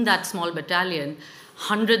 In that small battalion,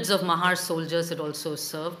 hundreds of Mahar soldiers had also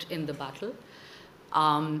served in the battle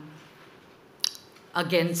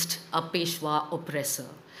against a Peshwa oppressor.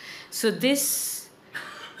 So this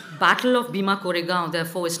Battle of Bhima Koregaon,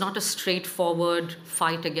 therefore, is not a straightforward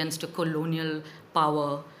fight against a colonial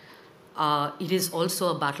power. It is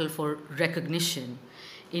also a battle for recognition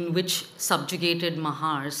in which subjugated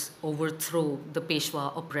Mahars overthrow the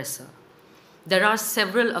Peshwa oppressor. There are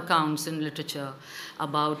several accounts in literature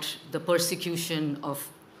about the persecution of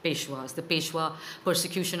Peshwas, the Peshwa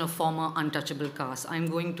persecution of former untouchable castes. I'm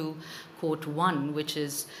going to quote one, which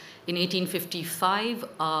is in 1855,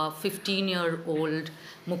 a 15-year-old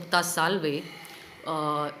Mukta Salve,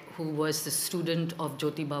 who was the student of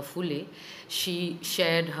Jyotiba Phule, she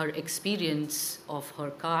shared her experience of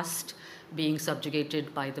her caste being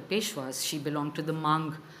subjugated by the Peshwas. She belonged to the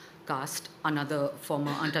Mang caste, another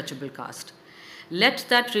former untouchable caste. Let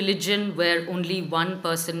that religion where only one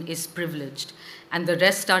person is privileged and the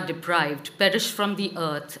rest are deprived perish from the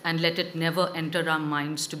earth, and let it never enter our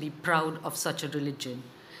minds to be proud of such a religion.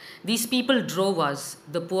 These people drove us,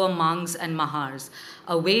 the poor Mangs and Mahars,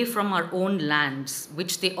 away from our own lands,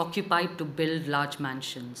 which they occupied to build large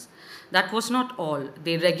mansions. That was not all.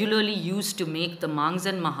 They regularly used to make the Mangs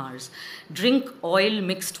and Mahars drink oil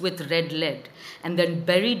mixed with red lead and then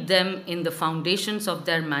buried them in the foundations of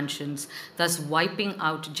their mansions, thus wiping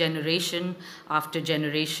out generation after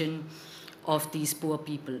generation of these poor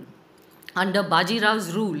people. Under Baji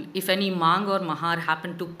Rao's rule, if any Mang or Mahar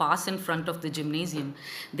happened to pass in front of the gymnasium,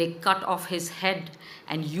 they cut off his head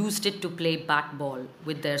and used it to play bat ball,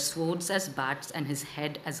 with their swords as bats and his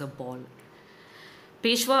head as a ball.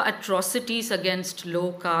 Peshwa atrocities against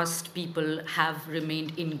low caste people have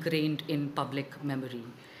remained ingrained in public memory.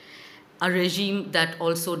 A regime that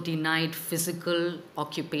also denied physical,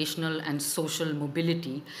 occupational, and social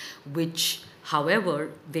mobility, which,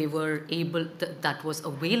 however, they were able, that was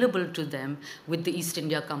available to them with the East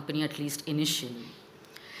India Company, at least initially.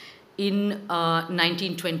 In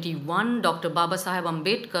 1921, Dr. Babasaheb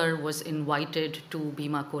Ambedkar was invited to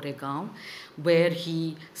Bhima Koregaon, where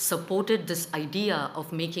he supported this idea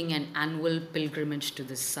of making an annual pilgrimage to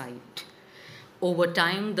this site. Over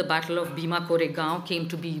time, the Battle of Bhima Koregaon came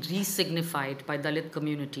to be re-signified by Dalit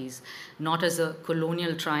communities, not as a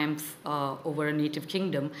colonial triumph over a native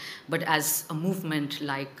kingdom, but as a movement,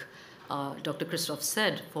 like Dr. Christophe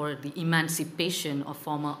said, for the emancipation of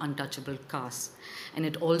former untouchable castes. And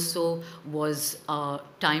it also was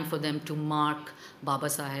time for them to mark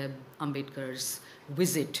Babasaheb Ambedkar's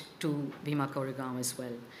visit to Bhima Koregaon as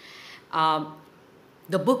well.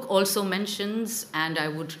 The book also mentions, and I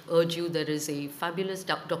would urge you, there is a fabulous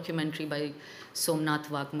documentary by Somnath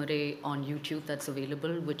Wagmare on YouTube that's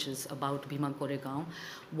available, which is about Bhima Koregaon,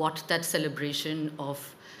 what that celebration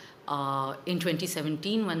of, in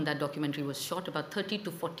 2017, when that documentary was shot, about 30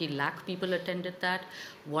 to 40 lakh people attended that,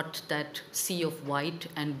 what that sea of white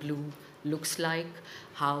and blue looks like,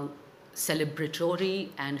 how celebratory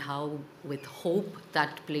and how with hope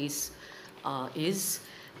that place is.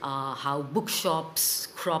 How bookshops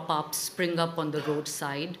crop up, spring up on the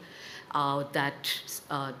roadside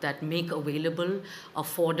that make available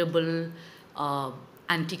affordable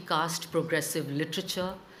anti-caste progressive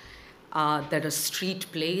literature. There are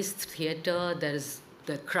street plays, theater, there's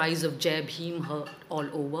the cries of Jai Bhim heard all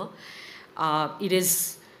over.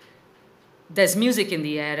 There's music in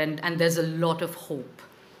the air, and there's a lot of hope.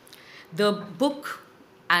 The book,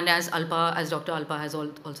 and as Dr. Alpa has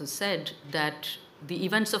also said, that the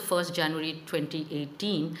events of 1st January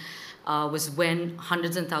 2018 was when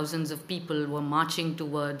hundreds and thousands of people were marching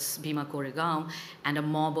towards Bhima Koregaon, and a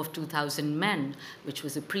mob of 2,000 men, which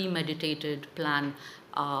was a premeditated plan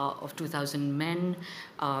of 2,000 men,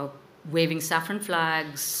 waving saffron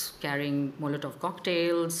flags, carrying Molotov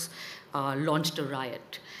cocktails, launched a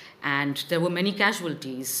riot. And there were many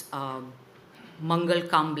casualties. Mangal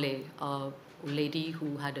Kamble, a lady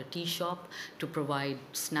who had a tea shop to provide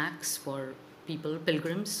snacks for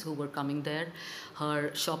pilgrims who were coming there.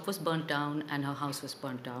 Her shop was burnt down and her house was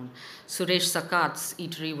burnt down. Suresh Sakat's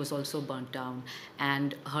eatery was also burnt down,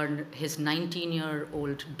 and his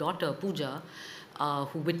 19-year-old daughter, Pooja,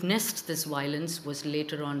 who witnessed this violence, was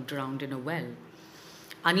later on drowned in a well.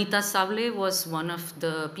 Anita Savle was one of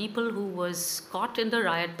the people who was caught in the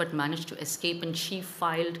riot but managed to escape, and she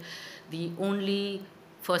filed the only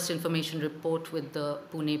first information report with the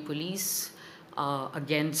Pune police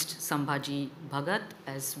against Sambhaji Bhagat,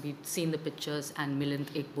 as we've seen the pictures, and Milind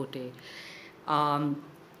Ekbote.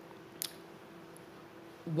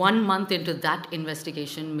 1 month into that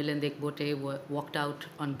investigation, Milind Ekbote walked out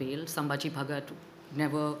on bail. Sambhaji Bhagat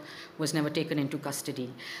was never taken into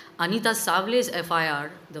custody. Anita Savle's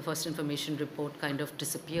FIR, the first information report, kind of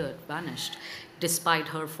disappeared, vanished, despite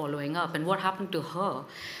her following up. And what happened to her?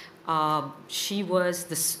 She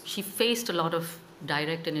faced a lot of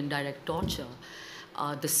direct and indirect torture.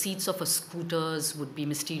 The seats of her scooters would be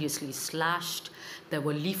mysteriously slashed. There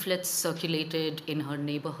were leaflets circulated in her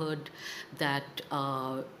neighborhood that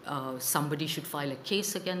somebody should file a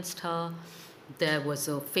case against her. There was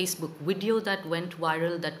a Facebook video that went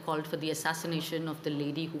viral that called for the assassination of the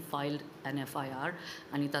lady who filed an FIR.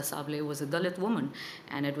 Anita Savle was a Dalit woman,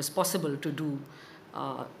 and it was possible to do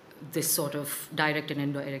this sort of direct and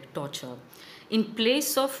indirect torture. In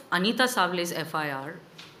place of Anita Savle's FIR,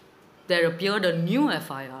 there appeared a new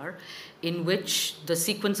FIR in which the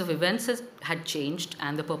sequence of events had changed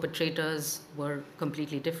and the perpetrators were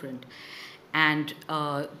completely different. And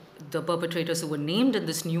the perpetrators who were named in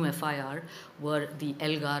this new FIR were the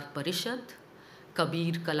Elgar Parishad,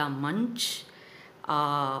 Kabir Kala Manch,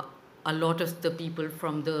 a lot of the people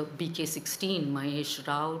from the BK16, Mahesh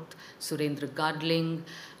Raut, Surendra Gadling,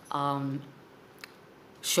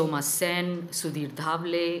 Shoma Sen, Sudhir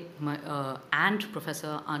Dhavle, and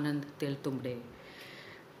Professor Anand Teltumbre.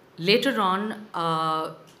 Later on,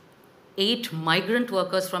 8 migrant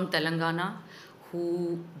workers from Telangana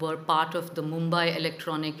who were part of the Mumbai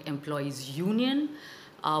Electronic Employees Union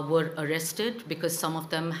were arrested because some of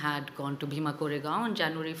them had gone to Bhima Koregaon on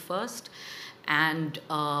January 1st, and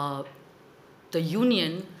the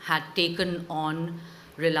union had taken on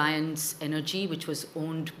Reliance Energy, which was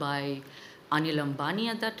owned by Anil Ambani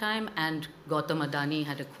at that time, and Gautam Adani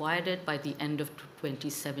had acquired it by the end of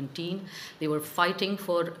 2017. They were fighting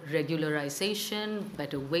for regularization,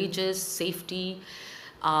 better wages, safety,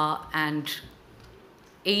 and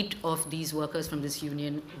 8 of these workers from this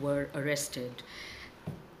union were arrested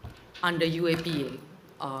under UAPA,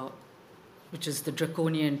 which is the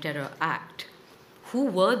Draconian Terror Act. Who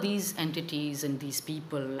were these entities and these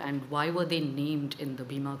people, and why were they named in the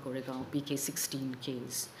Bhima Koregaon BK16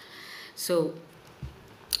 case? So,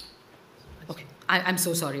 okay, I'm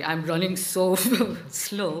so sorry, I'm running so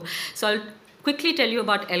slow. So I'll quickly tell you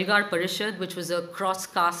about Elgar Parishad, which was a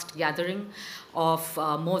cross-caste gathering of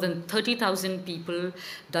more than 30,000 people,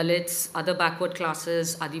 Dalits, other backward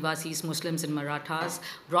classes, Adivasis, Muslims, and Marathas,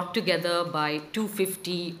 brought together by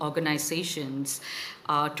 250 organizations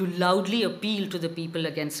to loudly appeal to the people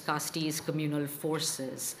against casteist communal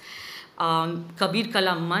forces. Kabir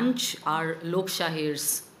Kala Manch are Lok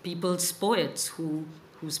Shahirs, people's poets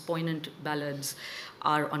whose poignant ballads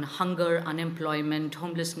are on hunger, unemployment,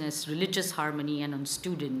 homelessness, religious harmony, and on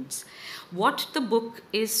students. What the book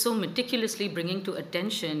is so meticulously bringing to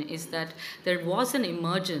attention is that there was an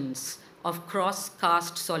emergence of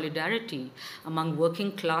cross-caste solidarity among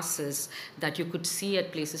working classes that you could see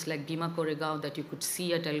at places like Bhima Koregaon, that you could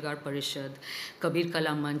see at Elgar Parishad, Kabir Kala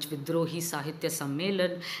Manch, Vidrohi Sahitya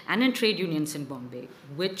Sammelan, and in trade unions in Bombay,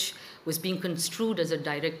 which was being construed as a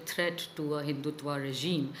direct threat to a Hindutva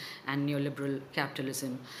regime and neoliberal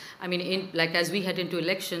capitalism. I mean, as we head into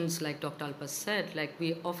elections, like Dr. Alpa said,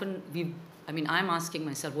 I'm asking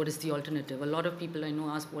myself, what is the alternative? A lot of people I know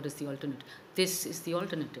ask, what is the alternative? This is the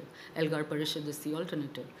alternative. Elgar Parishad is the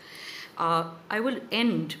alternative. I will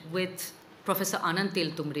end with Professor Anand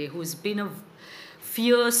Teltumbre, who has been a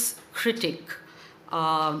fierce critic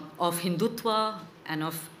of Hindutva and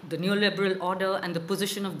of the neoliberal order and the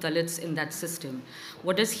position of Dalits in that system.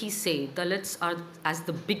 What does he say? Dalits are, as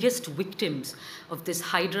the biggest victims of this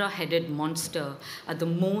hydra-headed monster, are the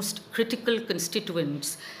most critical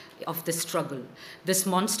constituents of this struggle. This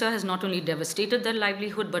monster has not only devastated their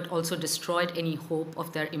livelihood, but also destroyed any hope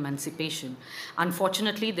of their emancipation.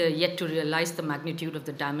 Unfortunately, they are yet to realize the magnitude of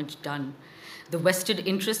the damage done. The vested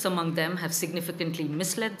interests among them have significantly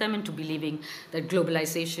misled them into believing that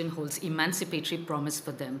globalization holds emancipatory promise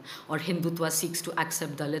for them, or Hindutva seeks to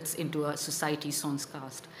accept Dalits into a society sans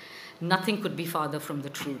caste. Nothing could be farther from the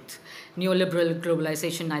truth. Neoliberal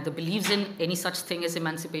globalization neither believes in any such thing as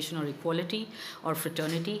emancipation or equality or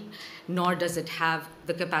fraternity, nor does it have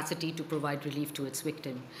the capacity to provide relief to its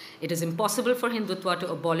victim. It is impossible for Hindutva to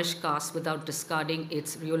abolish caste without discarding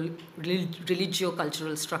its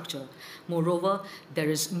religio-cultural structure. Moreover, there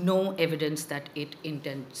is no evidence that it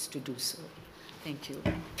intends to do so. Thank you.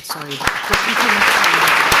 Sorry.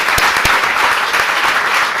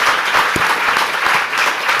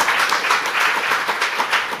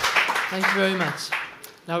 Thank you very much.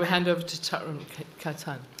 Now we hand over to Tarun,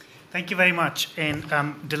 Khaitan. Thank you very much, and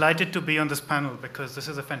I'm delighted to be on this panel because this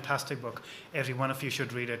is a fantastic book. Every one of you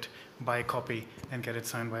should read it, buy a copy, and get it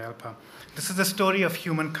signed by Alpa. This is a story of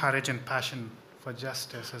human courage and passion for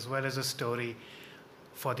justice, as well as a story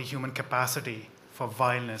for the human capacity for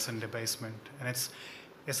violence and debasement. And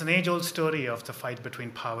it's an age-old story of the fight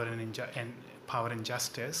between power and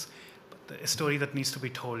justice. But a story that needs to be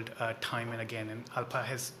told time and again. And Alpa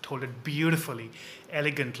has told it beautifully,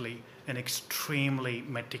 elegantly, and extremely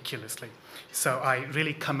meticulously. So I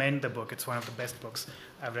really commend the book. It's one of the best books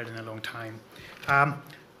I've read in a long time. I'm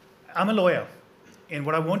a lawyer, and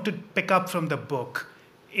what I want to pick up from the book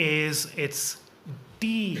is its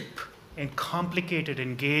deep and complicated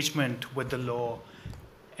engagement with the law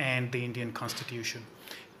and the Indian Constitution.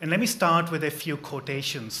 And let me start with a few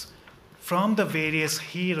quotations from the various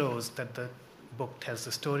heroes that the book tells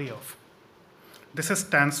the story of. This is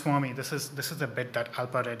Stan Swami. This is a bit that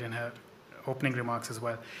Alpa read in her opening remarks as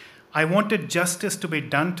well. I wanted justice to be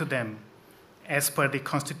done to them as per the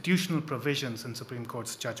constitutional provisions in Supreme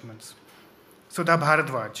Court's judgments. Sudha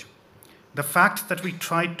Bharadwaj, the fact that we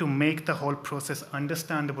tried to make the whole process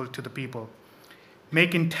understandable to the people,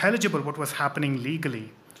 make intelligible what was happening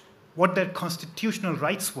legally, what their constitutional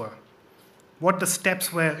rights were, what the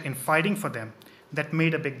steps were in fighting for them, that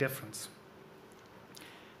made a big difference.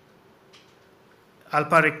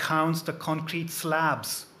 Alpa recounts the concrete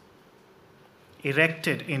slabs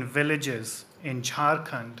erected in villages in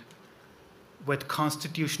Jharkhand with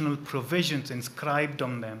constitutional provisions inscribed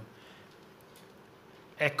on them,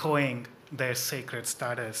 echoing their sacred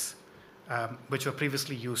status, which were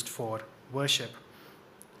previously used for worship.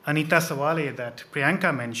 Anita Sawale, that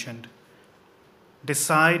Priyanka mentioned,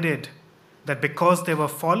 decided that because they were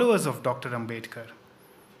followers of Dr. Ambedkar,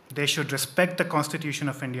 they should respect the Constitution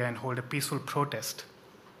of India and hold a peaceful protest.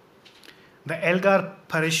 The Elgar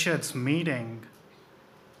Parishad's meeting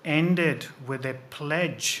ended with a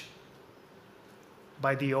pledge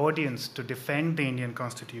by the audience to defend the Indian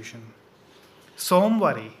Constitution.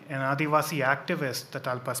 Somwari, an Adivasi activist that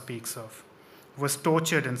Alpa speaks of, was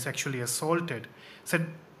tortured and sexually assaulted, said,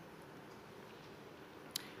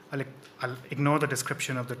 I'll ignore the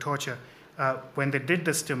description of the torture. When they did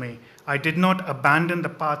this to me, I did not abandon the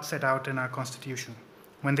path set out in our Constitution.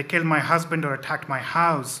 When they killed my husband or attacked my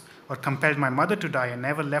house or compelled my mother to die, I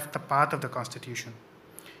never left the path of the Constitution.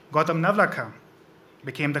 Gautam Navlakha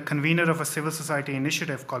became the convener of a civil society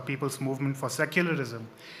initiative called People's Movement for Secularism,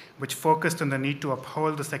 which focused on the need to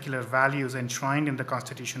uphold the secular values enshrined in the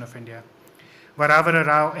Constitution of India. Varavara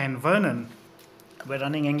Rao and Vernon were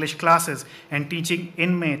running English classes and teaching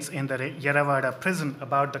inmates in the Yerawada prison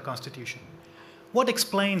about the Constitution. What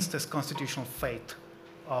explains this constitutional faith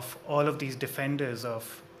of all of these defenders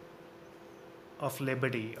of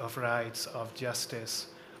liberty, of rights, of justice,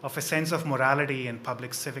 of a sense of morality and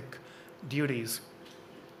public civic duties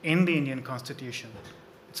in the Indian Constitution?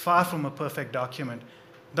 It's far from a perfect document.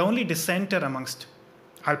 The only dissenter amongst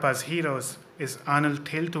Alpa's heroes is Anil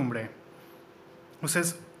Teltumbre, who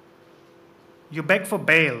says, you beg for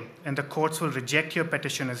bail and the courts will reject your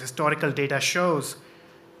petition, as historical data shows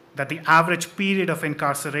that the average period of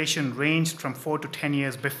incarceration ranged from 4 to 10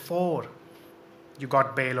 years before you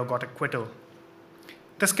got bail or got acquittal.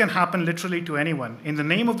 This can happen literally to anyone. In the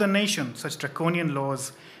name of the nation, such draconian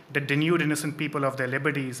laws that denude innocent people of their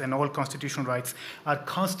liberties and all constitutional rights are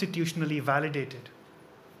constitutionally validated.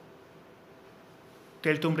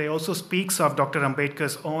 Teltumbre also speaks of Dr.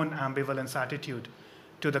 Ambedkar's own ambivalence attitude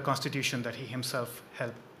to the Constitution that he himself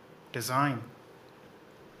helped design.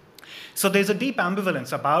 So there's a deep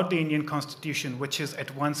ambivalence about the Indian Constitution, which is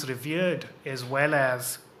at once revered as well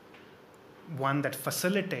as one that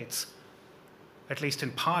facilitates, at least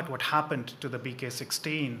in part, what happened to the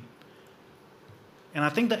BK-16. And I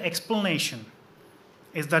think the explanation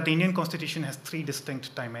is that the Indian Constitution has three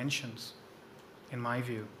distinct dimensions, in my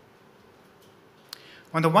view.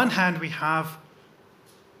 On the one hand, we have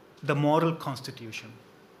the moral constitution,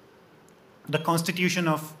 the constitution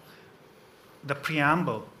of the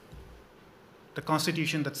preamble, the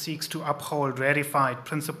constitution that seeks to uphold rarefied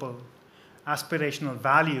principle, aspirational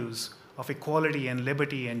values of equality and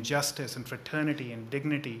liberty and justice and fraternity and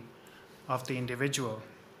dignity of the individual.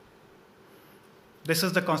 This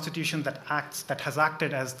is the constitution that has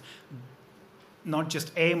acted as not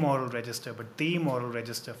just a moral register, but the moral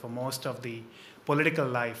register for most of the political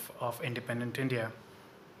life of independent India.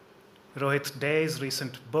 Rohit Dey's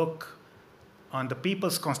recent book on the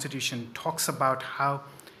People's Constitution talks about how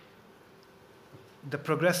the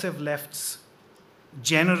progressive left's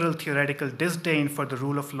general theoretical disdain for the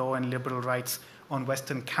rule of law and liberal rights on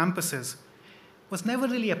Western campuses was never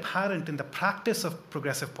really apparent in the practice of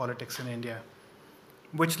progressive politics in India,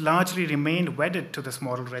 which largely remained wedded to this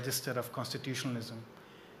moral register of constitutionalism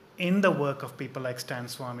in the work of people like Stan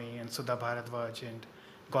Swami and Sudha Bharadwaj and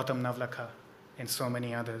Gautam Navlakha and so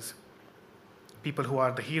many others, people who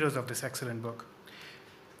are the heroes of this excellent book.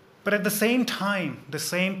 But at the same time, the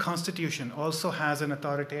same constitution also has an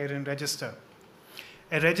authoritarian register,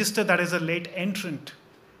 a register that is a late entrant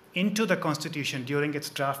into the Constitution during its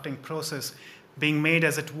drafting process, being made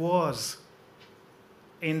as it was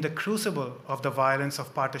in the crucible of the violence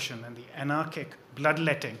of partition and the anarchic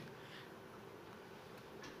bloodletting,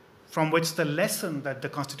 from which the lesson that the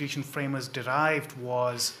Constitution framers derived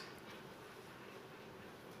was,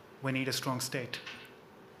 we need a strong state.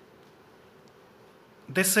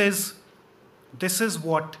 This is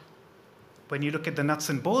what, when you look at the nuts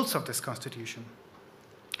and bolts of this Constitution,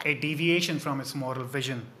 a deviation from its moral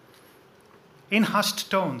vision, in hushed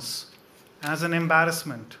tones, as an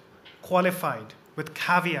embarrassment, qualified with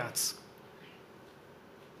caveats,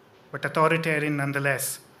 but authoritarian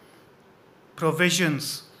nonetheless,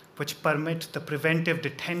 provisions which permit the preventive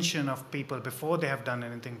detention of people before they have done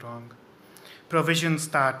anything wrong, provisions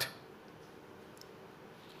that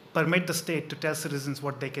permit the state to tell citizens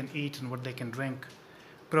what they can eat and what they can drink,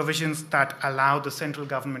 provisions that allow the central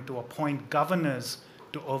government to appoint governors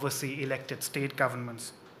to oversee elected state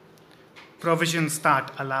governments, provisions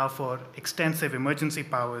that allow for extensive emergency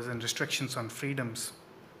powers and restrictions on freedoms.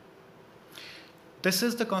 This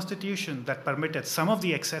is the Constitution that permitted some of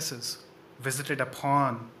the excesses visited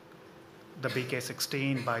upon the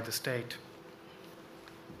BK16 by the state.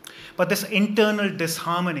 But this internal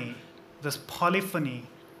disharmony, this polyphony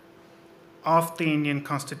of the Indian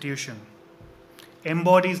Constitution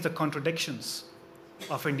embodies the contradictions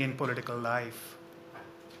of Indian political life.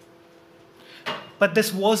 But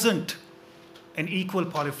this wasn't an equal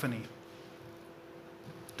polyphony.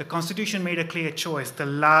 The Constitution made a clear choice. The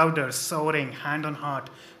louder, soaring, hand on heart,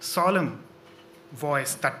 solemn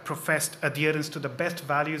voice that professed adherence to the best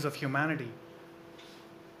values of humanity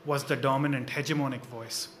was the dominant, hegemonic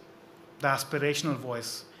voice, the aspirational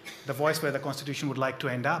voice, the voice where the Constitution would like to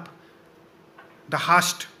end up. The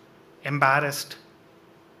hushed, embarrassed,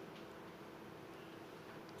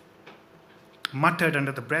 muttered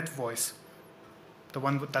under the breath voice, the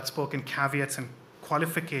one that spoke in caveats and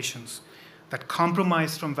qualifications, that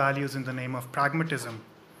compromised from values in the name of pragmatism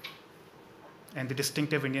and the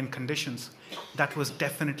distinctive Indian conditions, that was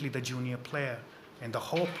definitely the junior player. And the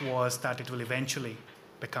hope was that it will eventually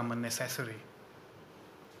become unnecessary.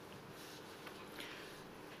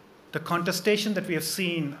 The contestation that we have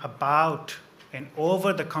seen about and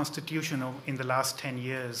over the Constitution in the last 10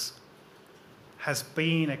 years has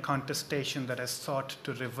been a contestation that has sought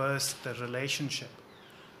to reverse the relationship,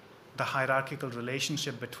 the hierarchical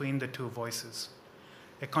relationship between the two voices.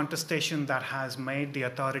 A contestation that has made the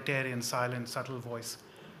authoritarian, silent, subtle voice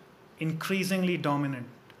increasingly dominant,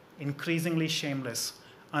 increasingly shameless,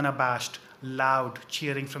 unabashed, loud,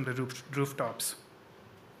 cheering from the rooftops.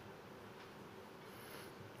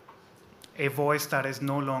 A voice that is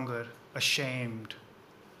no longer ashamed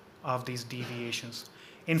of these deviations.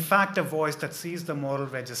 In fact, a voice that sees the moral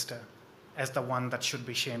register as the one that should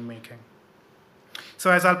be shame-making.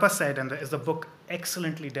 So as Alpa said, and as the book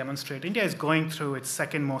excellently demonstrates, India is going through its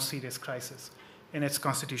second most serious crisis in its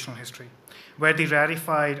constitutional history, where the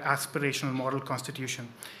rarefied aspirational model constitution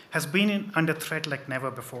has been under threat like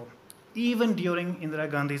never before, even during Indira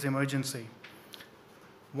Gandhi's emergency.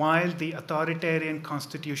 While the authoritarian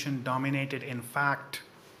constitution dominated in fact,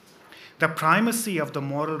 the primacy of the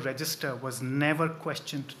moral register was never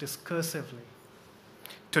questioned discursively.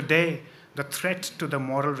 Today, the threat to the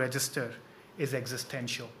moral register is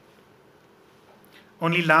existential.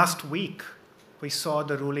 Only last week, we saw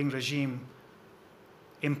the ruling regime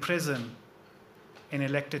imprison an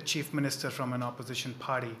elected chief minister from an opposition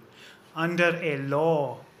party under a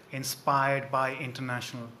law inspired by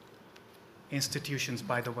international institutions,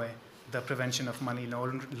 by the way, the Prevention of Money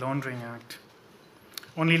Laundering Act.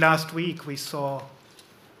 Only last week, we saw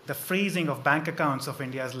the freezing of bank accounts of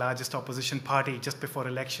India's largest opposition party just before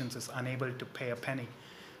elections is unable to pay a penny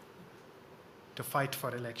to fight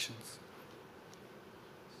for elections.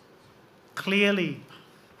 Clearly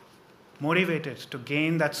motivated to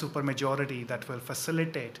gain that supermajority that will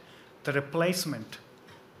facilitate the replacement,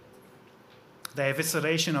 the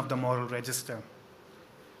evisceration of the moral register.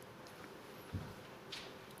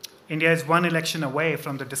 India is one election away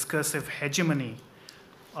from the discursive hegemony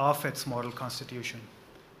of its moral constitution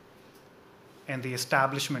and the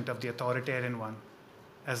establishment of the authoritarian one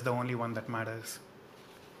as the only one that matters.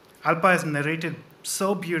 Alpa has narrated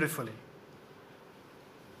so beautifully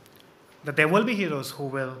that there will be heroes who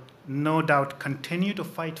will no doubt continue to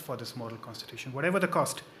fight for this moral constitution, whatever the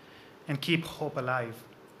cost, and keep hope alive.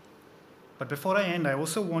 But before I end, I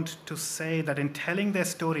also want to say that in telling their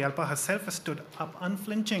story, Alpa herself has stood up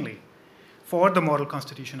unflinchingly for the moral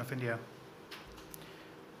constitution of India.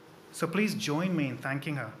 So please join me in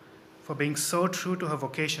thanking her for being so true to her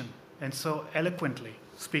vocation and so eloquently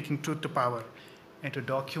speaking truth to power and to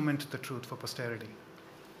document the truth for posterity.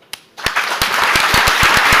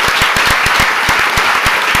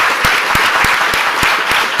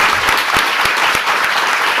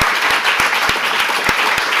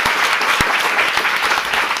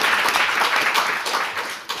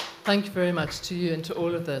 Thank you very much to you and to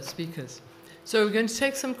all of the speakers. So we're going to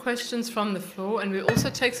take some questions from the floor, and we'll also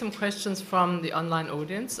take some questions from the online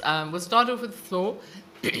audience. We'll start off with the floor.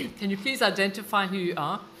 Can you please identify who you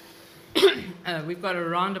are? We've got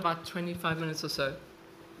around about 25 minutes or so.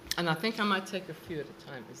 And I think I might take a few at a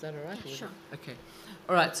time. Is that all right? Sure. Okay.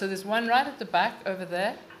 All right, so there's one right at the back over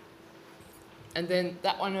there, and then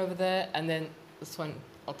that one over there, and then this one.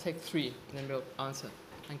 I'll take three, and then we'll answer.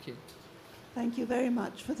 Thank you. Thank you very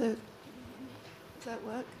much for the... Does that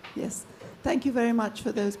work? Yes. Thank you very much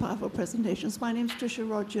for those powerful presentations. My name's Tricia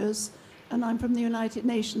Rogers, and I'm from the United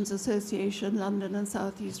Nations Association, London and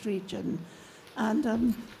South East region.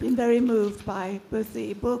 And been very moved by both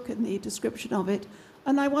the book and the description of it.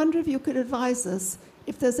 And I wonder if you could advise us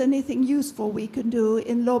if there's anything useful we can do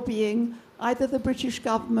in lobbying either the British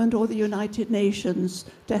government or the United Nations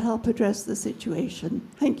to help address the situation.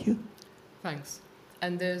 Thank you. Thanks.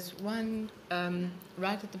 And there's one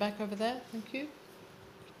right at the back over there. Thank you.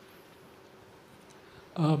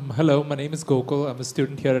 Hello, my name is Gokul. I'm a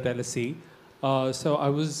student here at LSE.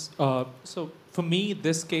 So for me,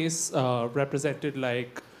 this case represented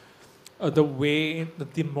like the way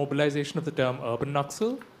that the mobilization of the term urban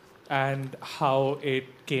Naxal and how it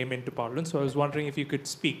came into parliament. So I was wondering if you could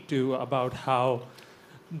speak to about how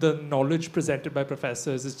the knowledge presented by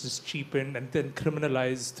professors is just cheapened and then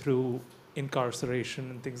criminalized through incarceration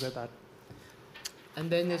and things like that. And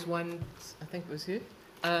then there's one, I think it was you.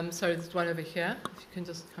 Sorry, there's one over here. If you can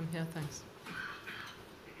just come here, thanks.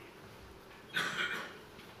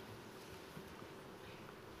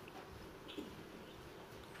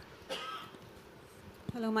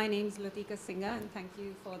 Hello, my name is Latika Singha, and thank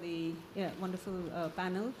you for the wonderful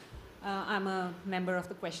panel. I'm a member of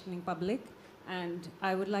the questioning public, and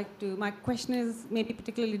I would like to, my question is maybe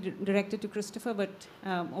particularly directed to Christopher, but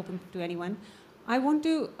open to anyone. I want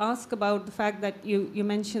to ask about the fact that you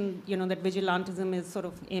mentioned, that vigilantism is sort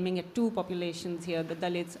of aiming at two populations here, the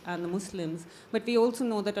Dalits and the Muslims. But we also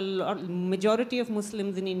know that majority of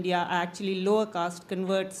Muslims in India are actually lower caste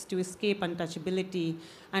converts to escape untouchability.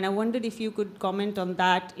 And I wondered if you could comment on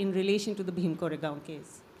that in relation to the Bhim Koregaon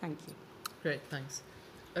case. Thank you. Great, thanks.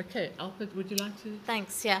 Okay, Alpa, would you like to?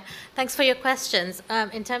 Thanks, yeah. Thanks for your questions.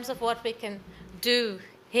 In terms of what we can do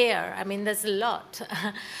here, I mean, there's a lot.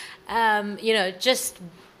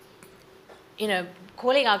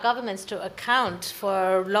 Calling our governments to account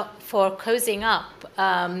for cozying up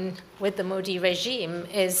with the Modi regime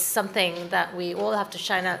is something that we all have to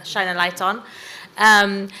shine a light on.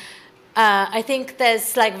 I think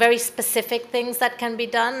there's like very specific things that can be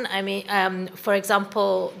done. I mean, for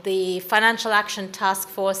example, the Financial Action Task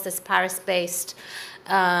Force, this Paris-based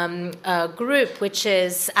group, which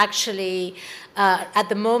is actually at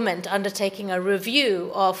the moment undertaking a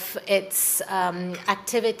review of its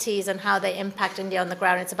activities and how they impact India on the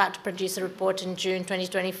ground. It's about to produce a report in June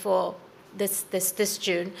 2024, this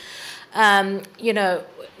June.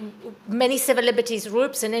 Many civil liberties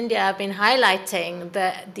groups in India have been highlighting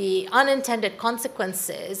the unintended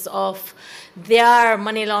consequences of their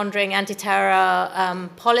money laundering, anti-terror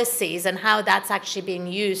policies and how that's actually being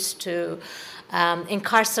used to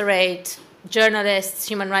incarcerate journalists,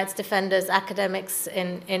 human rights defenders, academics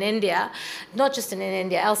in India, not just in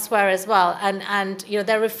India, elsewhere as well. And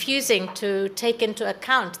they're refusing to take into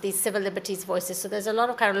account these civil liberties voices. So there's a lot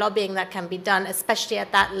of kind of lobbying that can be done, especially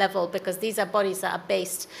at that level, because these are bodies that are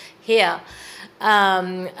based here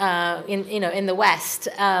in the West.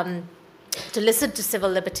 To listen to civil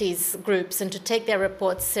liberties groups and to take their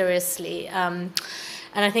reports seriously.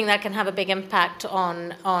 And I think that can have a big impact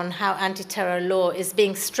on how anti-terror law is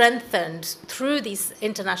being strengthened through these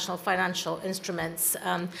international financial instruments.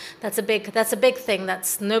 That's a big thing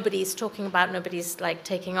that nobody's talking about, nobody's like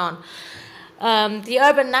taking on. The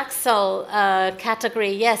urban Naxal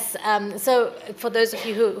category, yes. So for those of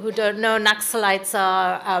you who don't know, Naxalites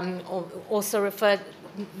are also referred.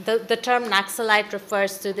 The term Naxalite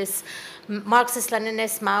refers to this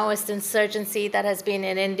Marxist-Leninist Maoist insurgency that has been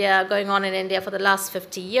going on in India for the last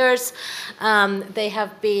 50 years. They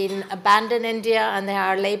have been abandoned India and they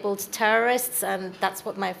are labeled terrorists, and that's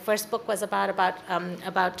what my first book was about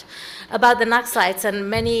the Naxalites. And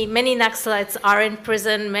many Naxalites are in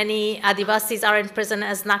prison, many Adivasis are in prison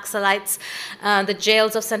as Naxalites. The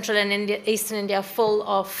jails of central and eastern India are full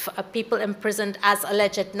of people imprisoned as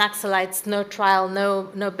alleged Naxalites, no trial,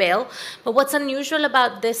 no bail. But what's unusual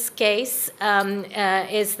about this case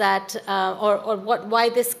is that, why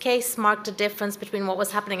this case marked a difference between what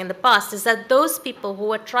was happening in the past, is that those people who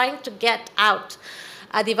were trying to get out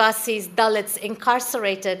Adivasis, Dalits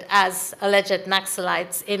incarcerated as alleged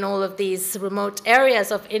Naxalites in all of these remote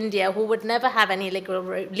areas of India who would never have any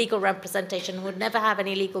legal representation, who would never have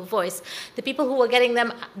any legal voice. The people who were getting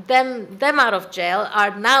them out of jail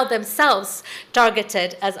are now themselves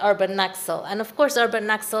targeted as urban Naxal. And of course, urban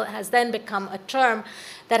Naxal has then become a term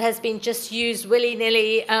that has been just used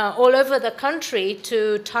willy-nilly all over the country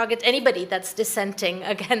to target anybody that's dissenting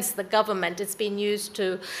against the government. It's been used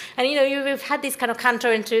to, and you know, we've had these kind of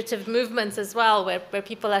counterintuitive movements as well, where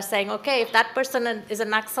people are saying, okay, if that person is a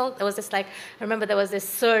Naxal, there was this like, I remember there was this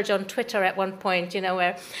surge on Twitter at one point, you know,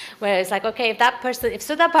 where it's like, okay, if that person, if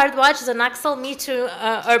Sudha Bharadwaj is a Naxal, me too,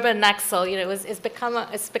 urban Naxal, you know, it's become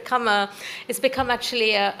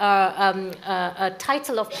actually a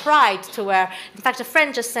title of pride to where, in fact, a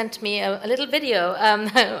friend just sent me a little video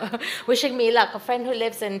wishing me luck, a friend who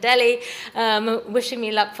lives in Delhi, wishing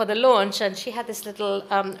me luck for the launch, and she had this little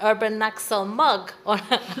urban Naxal mug on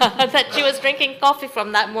that she was drinking coffee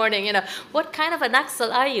from that morning. You know, what kind of a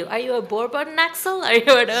Naxal are you? Are you a Bourbon Naxal? Are you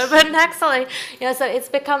an urban Naxal? You know, so it's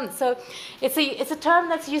become, so it's a term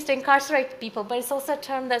that's used to incarcerate people, but it's also a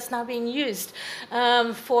term that's now being used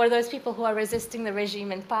for those people who are resisting the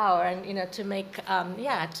regime in power, and you know, to make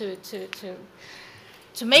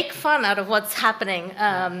to make fun out of what's happening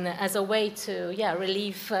as a way to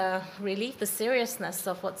relieve the seriousness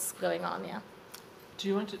of what's going on. Yeah. Do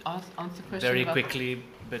you want to answer the question? Very quickly,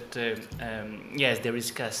 but yes, there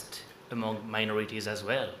is caste among minorities as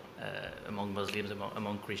well, among Muslims,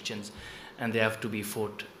 among Christians, and they have to be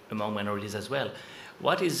fought among minorities as well.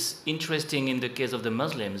 What is interesting in the case of the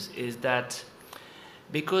Muslims is that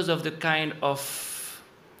because of the kind of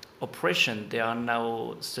oppression they are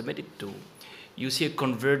now submitted to, you see a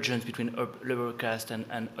convergence between lower caste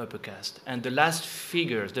and upper caste. And the last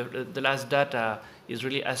figures, the last data is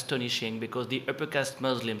really astonishing, because the upper caste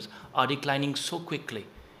Muslims are declining so quickly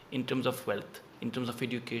in terms of wealth, in terms of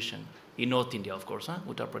education, in North India, of course,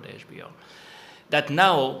 Uttar Pradesh, Bihar, that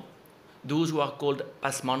now those who are called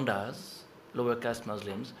Pasmandas, lower caste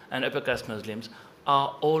Muslims, and upper caste Muslims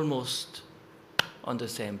are almost on the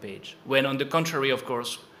same page. When on the contrary, of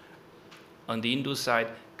course, on the Hindu side,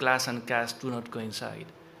 class and caste do not coincide.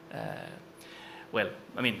 Well,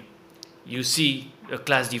 I mean, you see a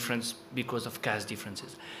class difference because of caste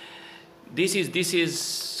differences. This is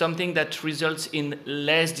something that results in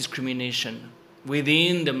less discrimination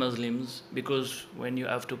within the Muslims, because when you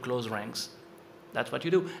have to close ranks, that's what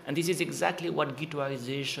you do. And this is exactly what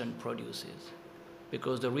ghettoization produces,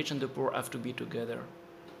 because the rich and the poor have to be together.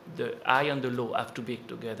 The high and the low have to be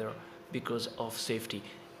together because of safety.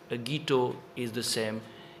 A ghetto is the same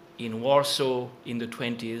in Warsaw in the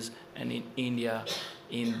 20s, and in India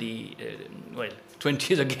in the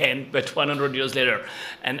 20s again, but 100 years later.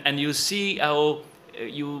 And you see how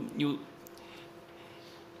you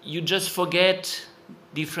just forget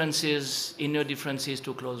differences, inner differences,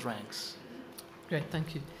 to close ranks. Great,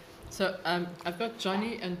 thank you. So I've got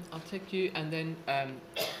Johnny, and I'll take you, and then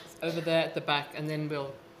over there at the back, and then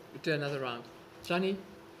we'll do another round. Johnny,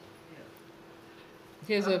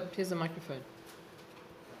 here's a microphone.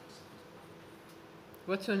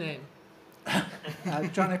 What's your name?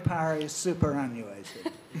 Johnny Parry,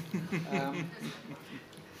 superannuated.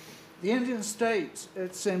 The Indian state,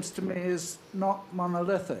 it seems to me, is not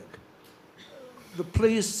monolithic. The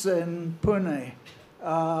police in Pune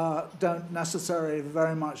don't necessarily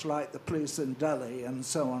very much like the police in Delhi, and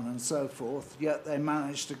so on and so forth, yet they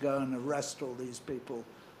manage to go and arrest all these people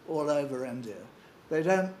all over India. They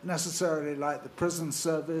don't necessarily like the prison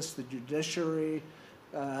service, the judiciary,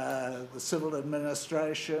 the civil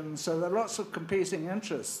administration, so there are lots of competing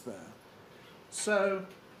interests there. So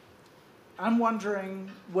I'm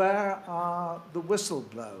wondering, where are the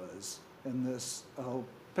whistleblowers in this whole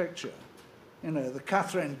picture? You know, the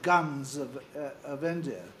Catherine Guns of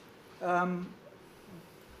India.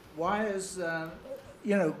 Why is,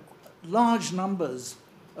 you know, large numbers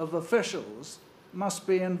of officials must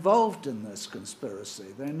be involved in this conspiracy.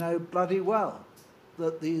 They know bloody well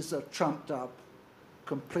that these are trumped up,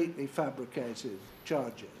 completely fabricated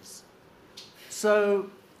charges. So,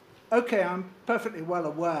 okay, I'm perfectly well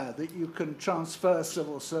aware that you can transfer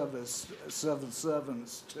civil servants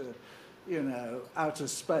to, you know, outer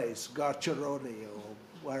space, Garcharoli or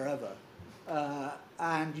wherever,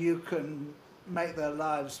 and you can make their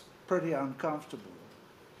lives pretty uncomfortable.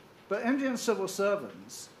 But Indian civil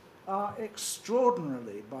servants are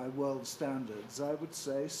extraordinarily, by world standards, I would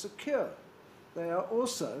say, secure. They are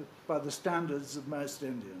also, by the standards of most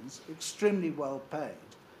Indians, extremely well paid.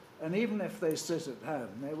 And even if they sit at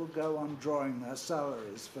home, they will go on drawing their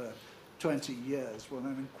salaries for 20 years when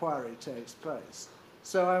an inquiry takes place.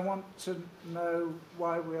 So I want to know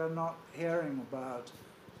why we are not hearing about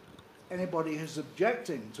anybody who's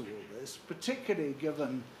objecting to all this, particularly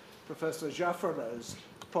given Professor Jaffrelot's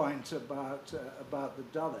point about the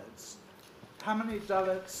Dalits. How many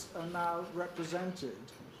Dalits are now represented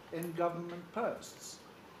in government posts?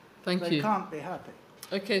 Thank you. They can't be happy.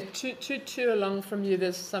 Okay, two along from you.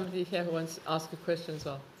 There's somebody here who wants to ask a question as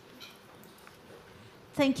well.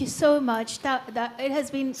 Thank you so much. That it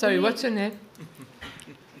has been. Sorry, really, what's your name?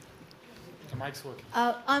 The mic's working.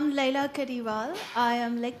 I'm Laila Kadiwal. I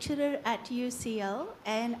am lecturer at UCL,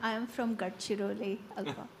 and I am from Gadchiroli,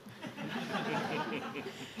 Alpa.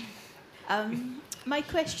 My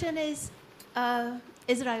question is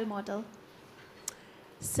Israel model.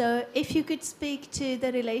 So if you could speak to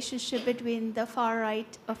the relationship between the far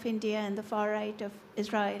right of India and the far right of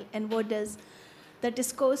Israel, and what does the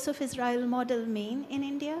discourse of Israel model mean in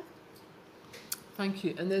India? Thank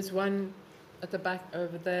you. And there's one at the back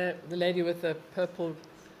over there, the lady with the purple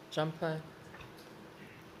jumper.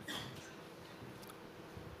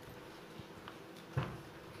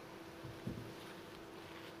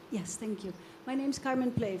 Yes, thank you. My name is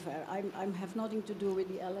Carmen Playfair. I have nothing to do with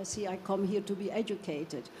the LSE. I come here to be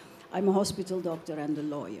educated. I'm a hospital doctor and a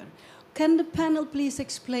lawyer. Can the panel please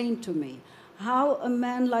explain to me how a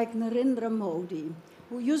man like Narendra Modi,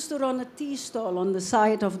 who used to run a tea stall on the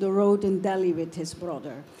side of the road in Delhi with his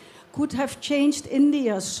brother, could have changed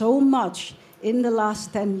India so much in the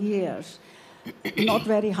last 10 years, not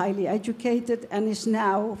very highly educated, and is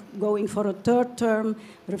now going for a third term,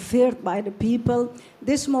 revered by the people.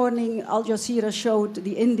 This morning, Al Jazeera showed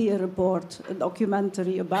the India report, a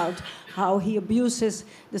documentary about how he abuses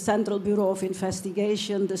the Central Bureau of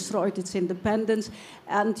Investigation, destroyed its independence,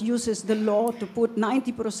 and uses the law to put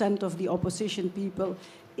 90% of the opposition people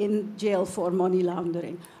in jail for money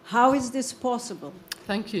laundering. How is this possible?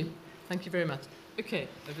 Thank you. Thank you very much. Okay.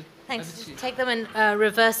 Thanks. To take them in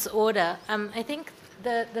reverse order. I think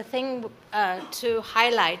the thing to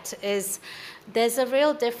highlight is there's a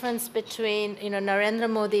real difference between Narendra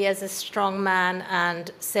Modi as a strong man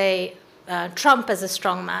and, say, Trump as a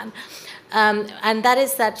strong man. And that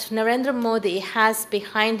is that Narendra Modi has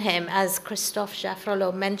behind him, as Christophe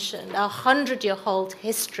Jaffrelot mentioned, a 100-year-old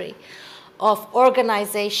history of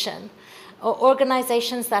organizations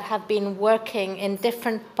that have been working in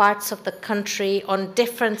different parts of the country on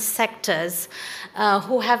different sectors,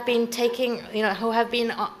 who have been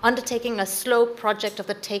undertaking a slow project of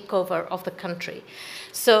the takeover of the country.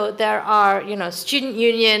 So there are, student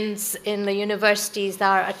unions in the universities that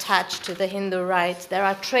are attached to the Hindu right. There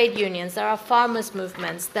are trade unions. There are farmers'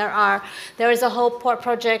 movements. There is a whole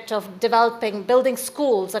project of building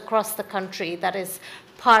schools across the country that is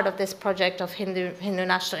part of this project of Hindu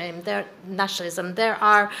nationalism. There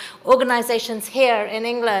are organizations here in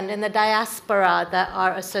England, in the diaspora, that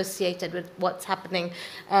are associated with what's happening,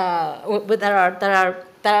 that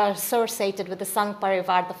are associated with the Sangh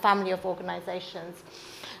Parivar, the family of organizations,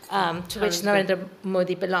 to which Narendra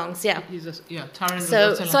Modi belongs. Yeah. Tarun.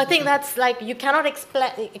 So I think that's you cannot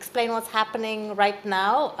explain what's happening right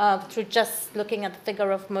now through just looking at the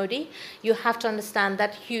figure of Modi. You have to understand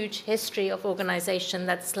that huge history of organization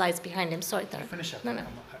that lies behind him. Sorry, Tarun. Finish up. No. I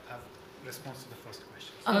have response to the first question.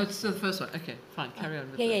 Oh, it's still the first one. Okay, fine. Carry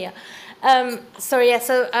on with Yeah. So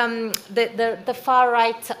the far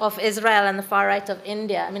right of Israel and the far right of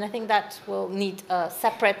India, I think that will need a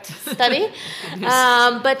separate study.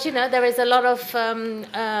 But, there is a lot of,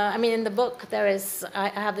 in the book,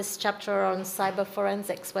 I have this chapter on cyber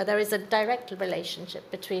forensics, where there is a direct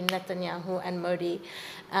relationship between Netanyahu and Modi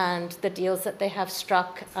and the deals that they have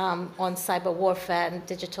struck on cyber warfare and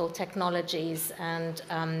digital technologies. And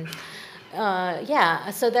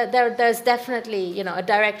so that there's definitely a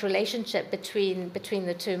direct relationship between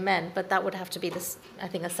the two men, but that would have to be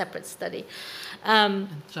a separate study. And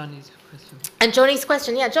Johnny's question. And Johnny's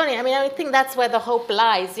question, Johnny. I think that's where the hope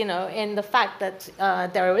lies, in the fact that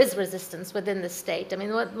there is resistance within the state.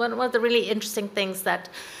 One of the really interesting things that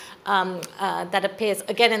appears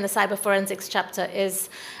again in the cyber forensics chapter is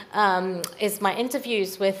my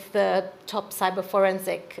interviews with the top cyber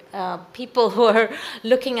forensic people who are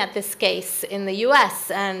looking at this case in the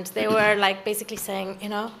US, and they were basically saying,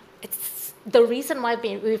 it's the reason why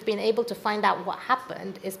we've been able to find out what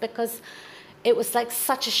happened is because it was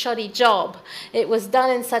such a shoddy job. It was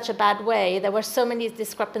done in such a bad way. There were so many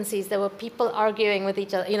discrepancies. There were people arguing with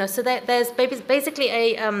each other. So there's basically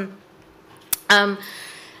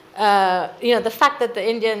the fact that the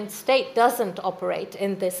Indian state doesn't operate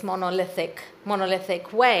in this monolithic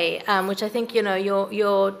monolithic way, which I think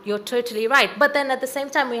you're totally right. But then at the same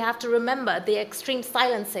time, we have to remember the extreme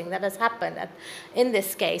silencing that has happened in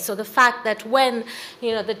this case. So the fact that when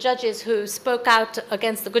the judges who spoke out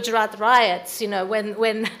against the Gujarat riots,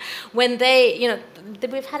 when they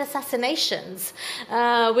we've had assassinations,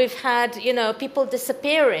 we've had people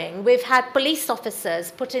disappearing, we've had police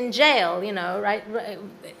officers put in jail, right,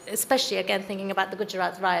 especially again thinking about the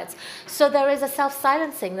Gujarat riots. So there is a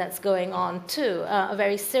self-silencing that's going on too, a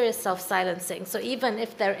very serious self-silencing. So even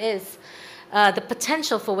if there is the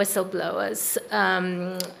potential for whistleblowers,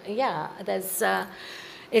 there's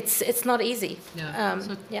it's not easy. Yeah.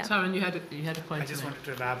 Tarun, you had a point. I just wanted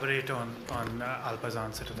to elaborate on Alpa's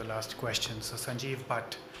answer to the last question. So Sanjeev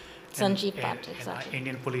Bhatt, exactly. an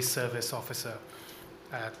Indian police service officer,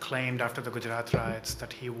 claimed after the Gujarat riots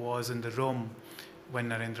that he was in the room when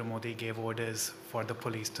Narendra Modi gave orders for the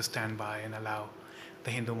police to stand by and allow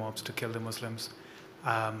the Hindu mobs to kill the Muslims.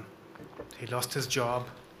 He lost his job,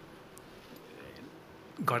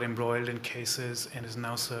 got embroiled in cases, and is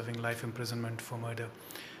now serving life imprisonment for murder.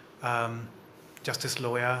 Justice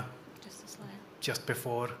Loya, just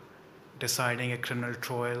before deciding a criminal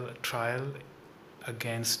trial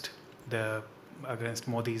against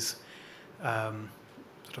Modi's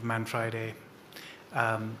sort of Man Friday,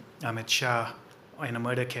 Amit Shah, in a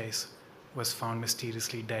murder case, was found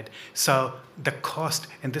mysteriously dead. So the cost,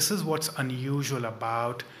 and this is what's unusual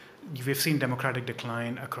about, we've seen democratic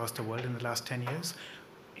decline across the world in the last 10 years.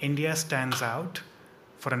 India stands out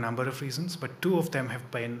for a number of reasons, but two of them have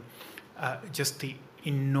been just the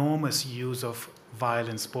enormous use of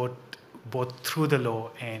violence, both through the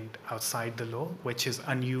law and outside the law, which is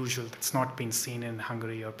unusual. It's not been seen in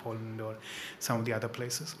Hungary or Poland or some of the other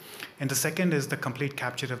places. And the second is the complete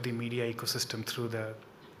capture of the media ecosystem through the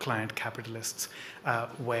client capitalists,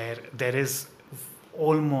 where there is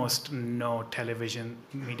almost no television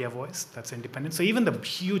media voice that's independent. So even the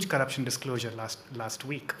huge corruption disclosure last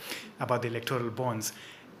week about the electoral bonds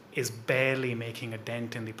is barely making a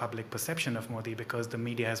dent in the public perception of Modi because the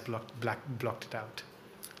media has blocked it out.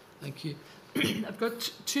 Thank you. I've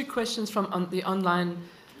got two questions from the online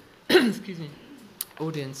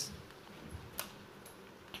audience.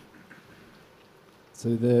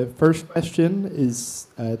 So the first question is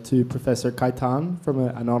to Professor Khaitan from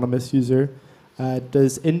an anonymous user.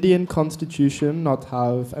 Does Indian constitution not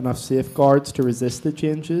have enough safeguards to resist the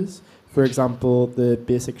changes? For example, the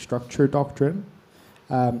basic structure doctrine.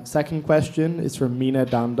 Second question is from Meena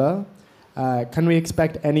Danda. Can we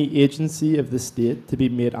expect any agency of the state to be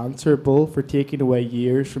made answerable for taking away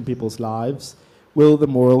years from people's lives? Will the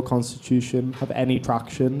moral constitution have any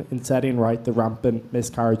traction in setting right the rampant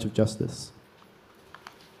miscarriage of justice?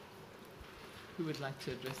 Who would like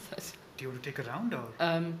to address that? Do you want to take a round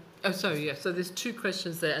or? So there's two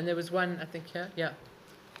questions there, and there was one, I think, here. Yeah.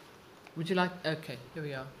 Would you like? Okay, here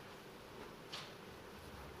we are.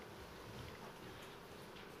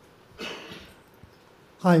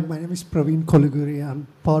 Hi, my name is Praveen Koluguri. I'm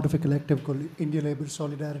part of a collective called India Labour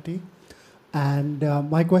Solidarity. And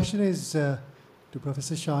my question is to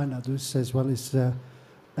Professor Shah and others as well as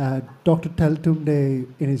Dr. Teltumde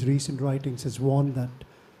in his recent writings has warned that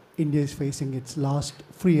India is facing its last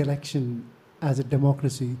free election as a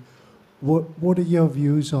democracy. What are your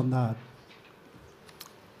views on that?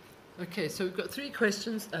 Okay, so we've got three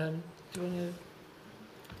questions. Do you want to?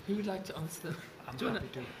 Who would like to answer them? I'm happy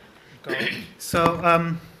to go.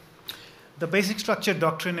 So the basic structure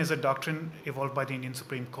doctrine is a doctrine evolved by the Indian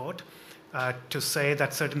Supreme Court to say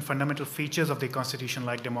that certain fundamental features of the constitution,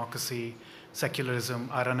 like democracy, secularism,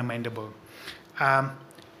 are unamendable.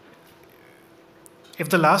 If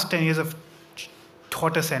the last 10 years have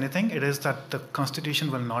taught us anything, it is that the constitution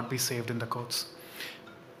will not be saved in the courts.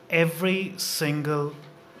 Every single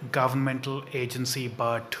governmental agency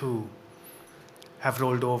bar two have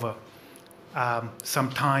rolled over.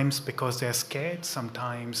 Sometimes because they're scared,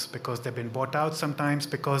 sometimes because they've been bought out, sometimes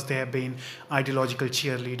because they have been ideological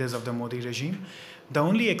cheerleaders of the Modi regime. The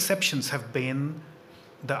only exceptions have been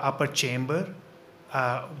the upper chamber,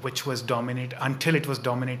 which was until it was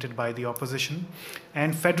dominated by the opposition,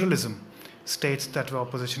 and federalism, states that were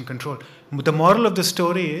opposition controlled. The moral of the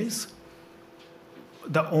story is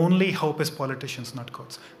the only hope is politicians, not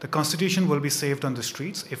courts. The constitution will be saved on the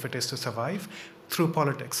streets, if it is to survive, through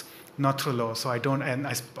politics, not through law. So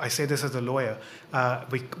I say this as a lawyer,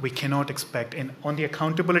 we cannot expect, and on the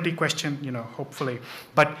accountability question, hopefully,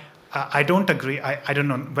 but I don't agree. I don't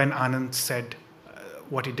know when Anand said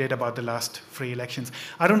what he did about the last free elections.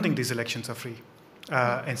 I don't think these elections are free,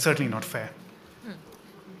 and certainly not fair.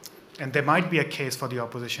 And there might be a case for the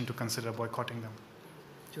opposition to consider boycotting them.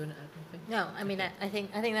 Do you want to add anything? No, I mean, I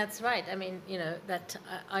think that's right. I mean, you know, that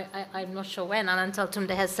I'm not sure when Anand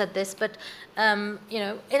Teltumde has said this, but, you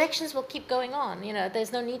know, elections will keep going on. You know,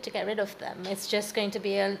 there's no need to get rid of them. It's just going to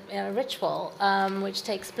be a ritual which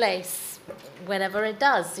takes place whenever it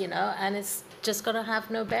does, you know, and it's just going to have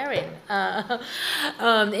no bearing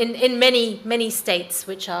in many states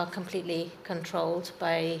which are completely controlled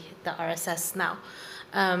by the RSS now.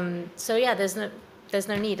 So yeah, there's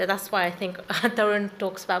no need. That's why I think Tarun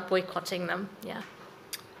talks about boycotting them. Yeah.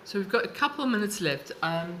 So we've got a couple of minutes left.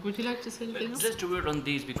 Would you like to say anything else? Just a word on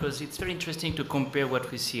this, because it's very interesting to compare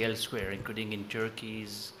what we see elsewhere, including in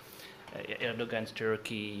Turkey's Erdogan's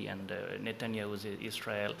Turkey and Netanyahu's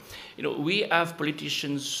Israel. You know, we have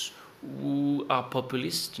politicians who are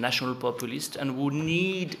populist, national populist, and who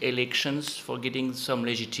need elections for getting some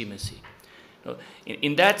legitimacy. You know,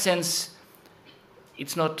 in that sense,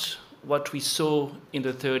 it's not what we saw in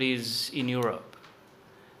the 30s in Europe.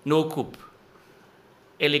 No coup.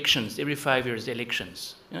 Elections, every 5 years,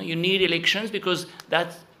 elections. You know, you need elections because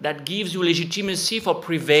that gives you legitimacy for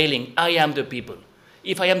prevailing. I am the people.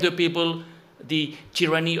 If I am the people, the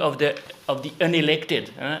tyranny of the unelected,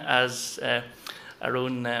 as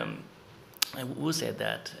Arun, who said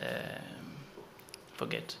that?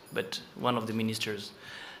 Forget, but one of the ministers,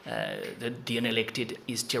 the unelected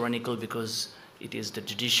is tyrannical because it is the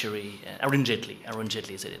judiciary. Arun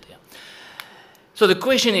Jaitley said it. Yeah. So the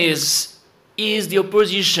question is the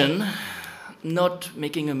opposition not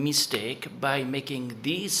making a mistake by making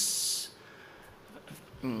this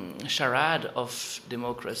charade of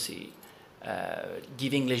democracy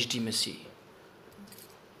giving legitimacy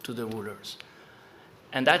to the rulers?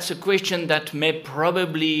 And that's a question that may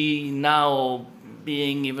probably now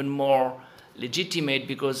being even more legitimate,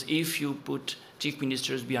 because if you put chief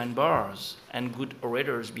ministers behind bars and good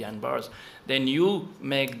orators behind bars, then you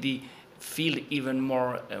make the field even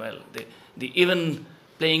more, well, the even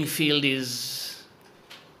playing field is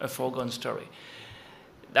a foregone story.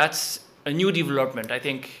 That's a new development. I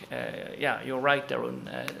think, yeah, you're right, Tarun.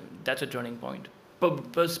 That's a turning point,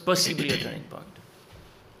 possibly a turning point.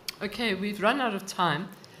 Okay, we've run out of time.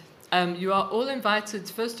 You are all invited,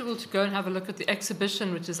 first of all, to go and have a look at the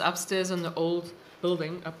exhibition, which is upstairs in the old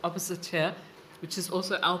building opposite here, which is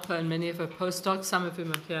also Alpa and many of her postdocs, some of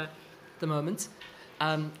whom are here at the moment.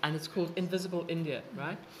 And it's called Invisible India,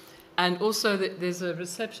 right? And also there's a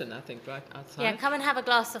reception, I think, right outside. Yeah, come and have a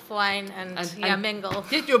glass of wine and mingle.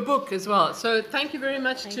 Get your book as well. So thank you very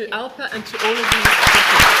much to Alpa and to all of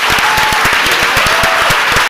you.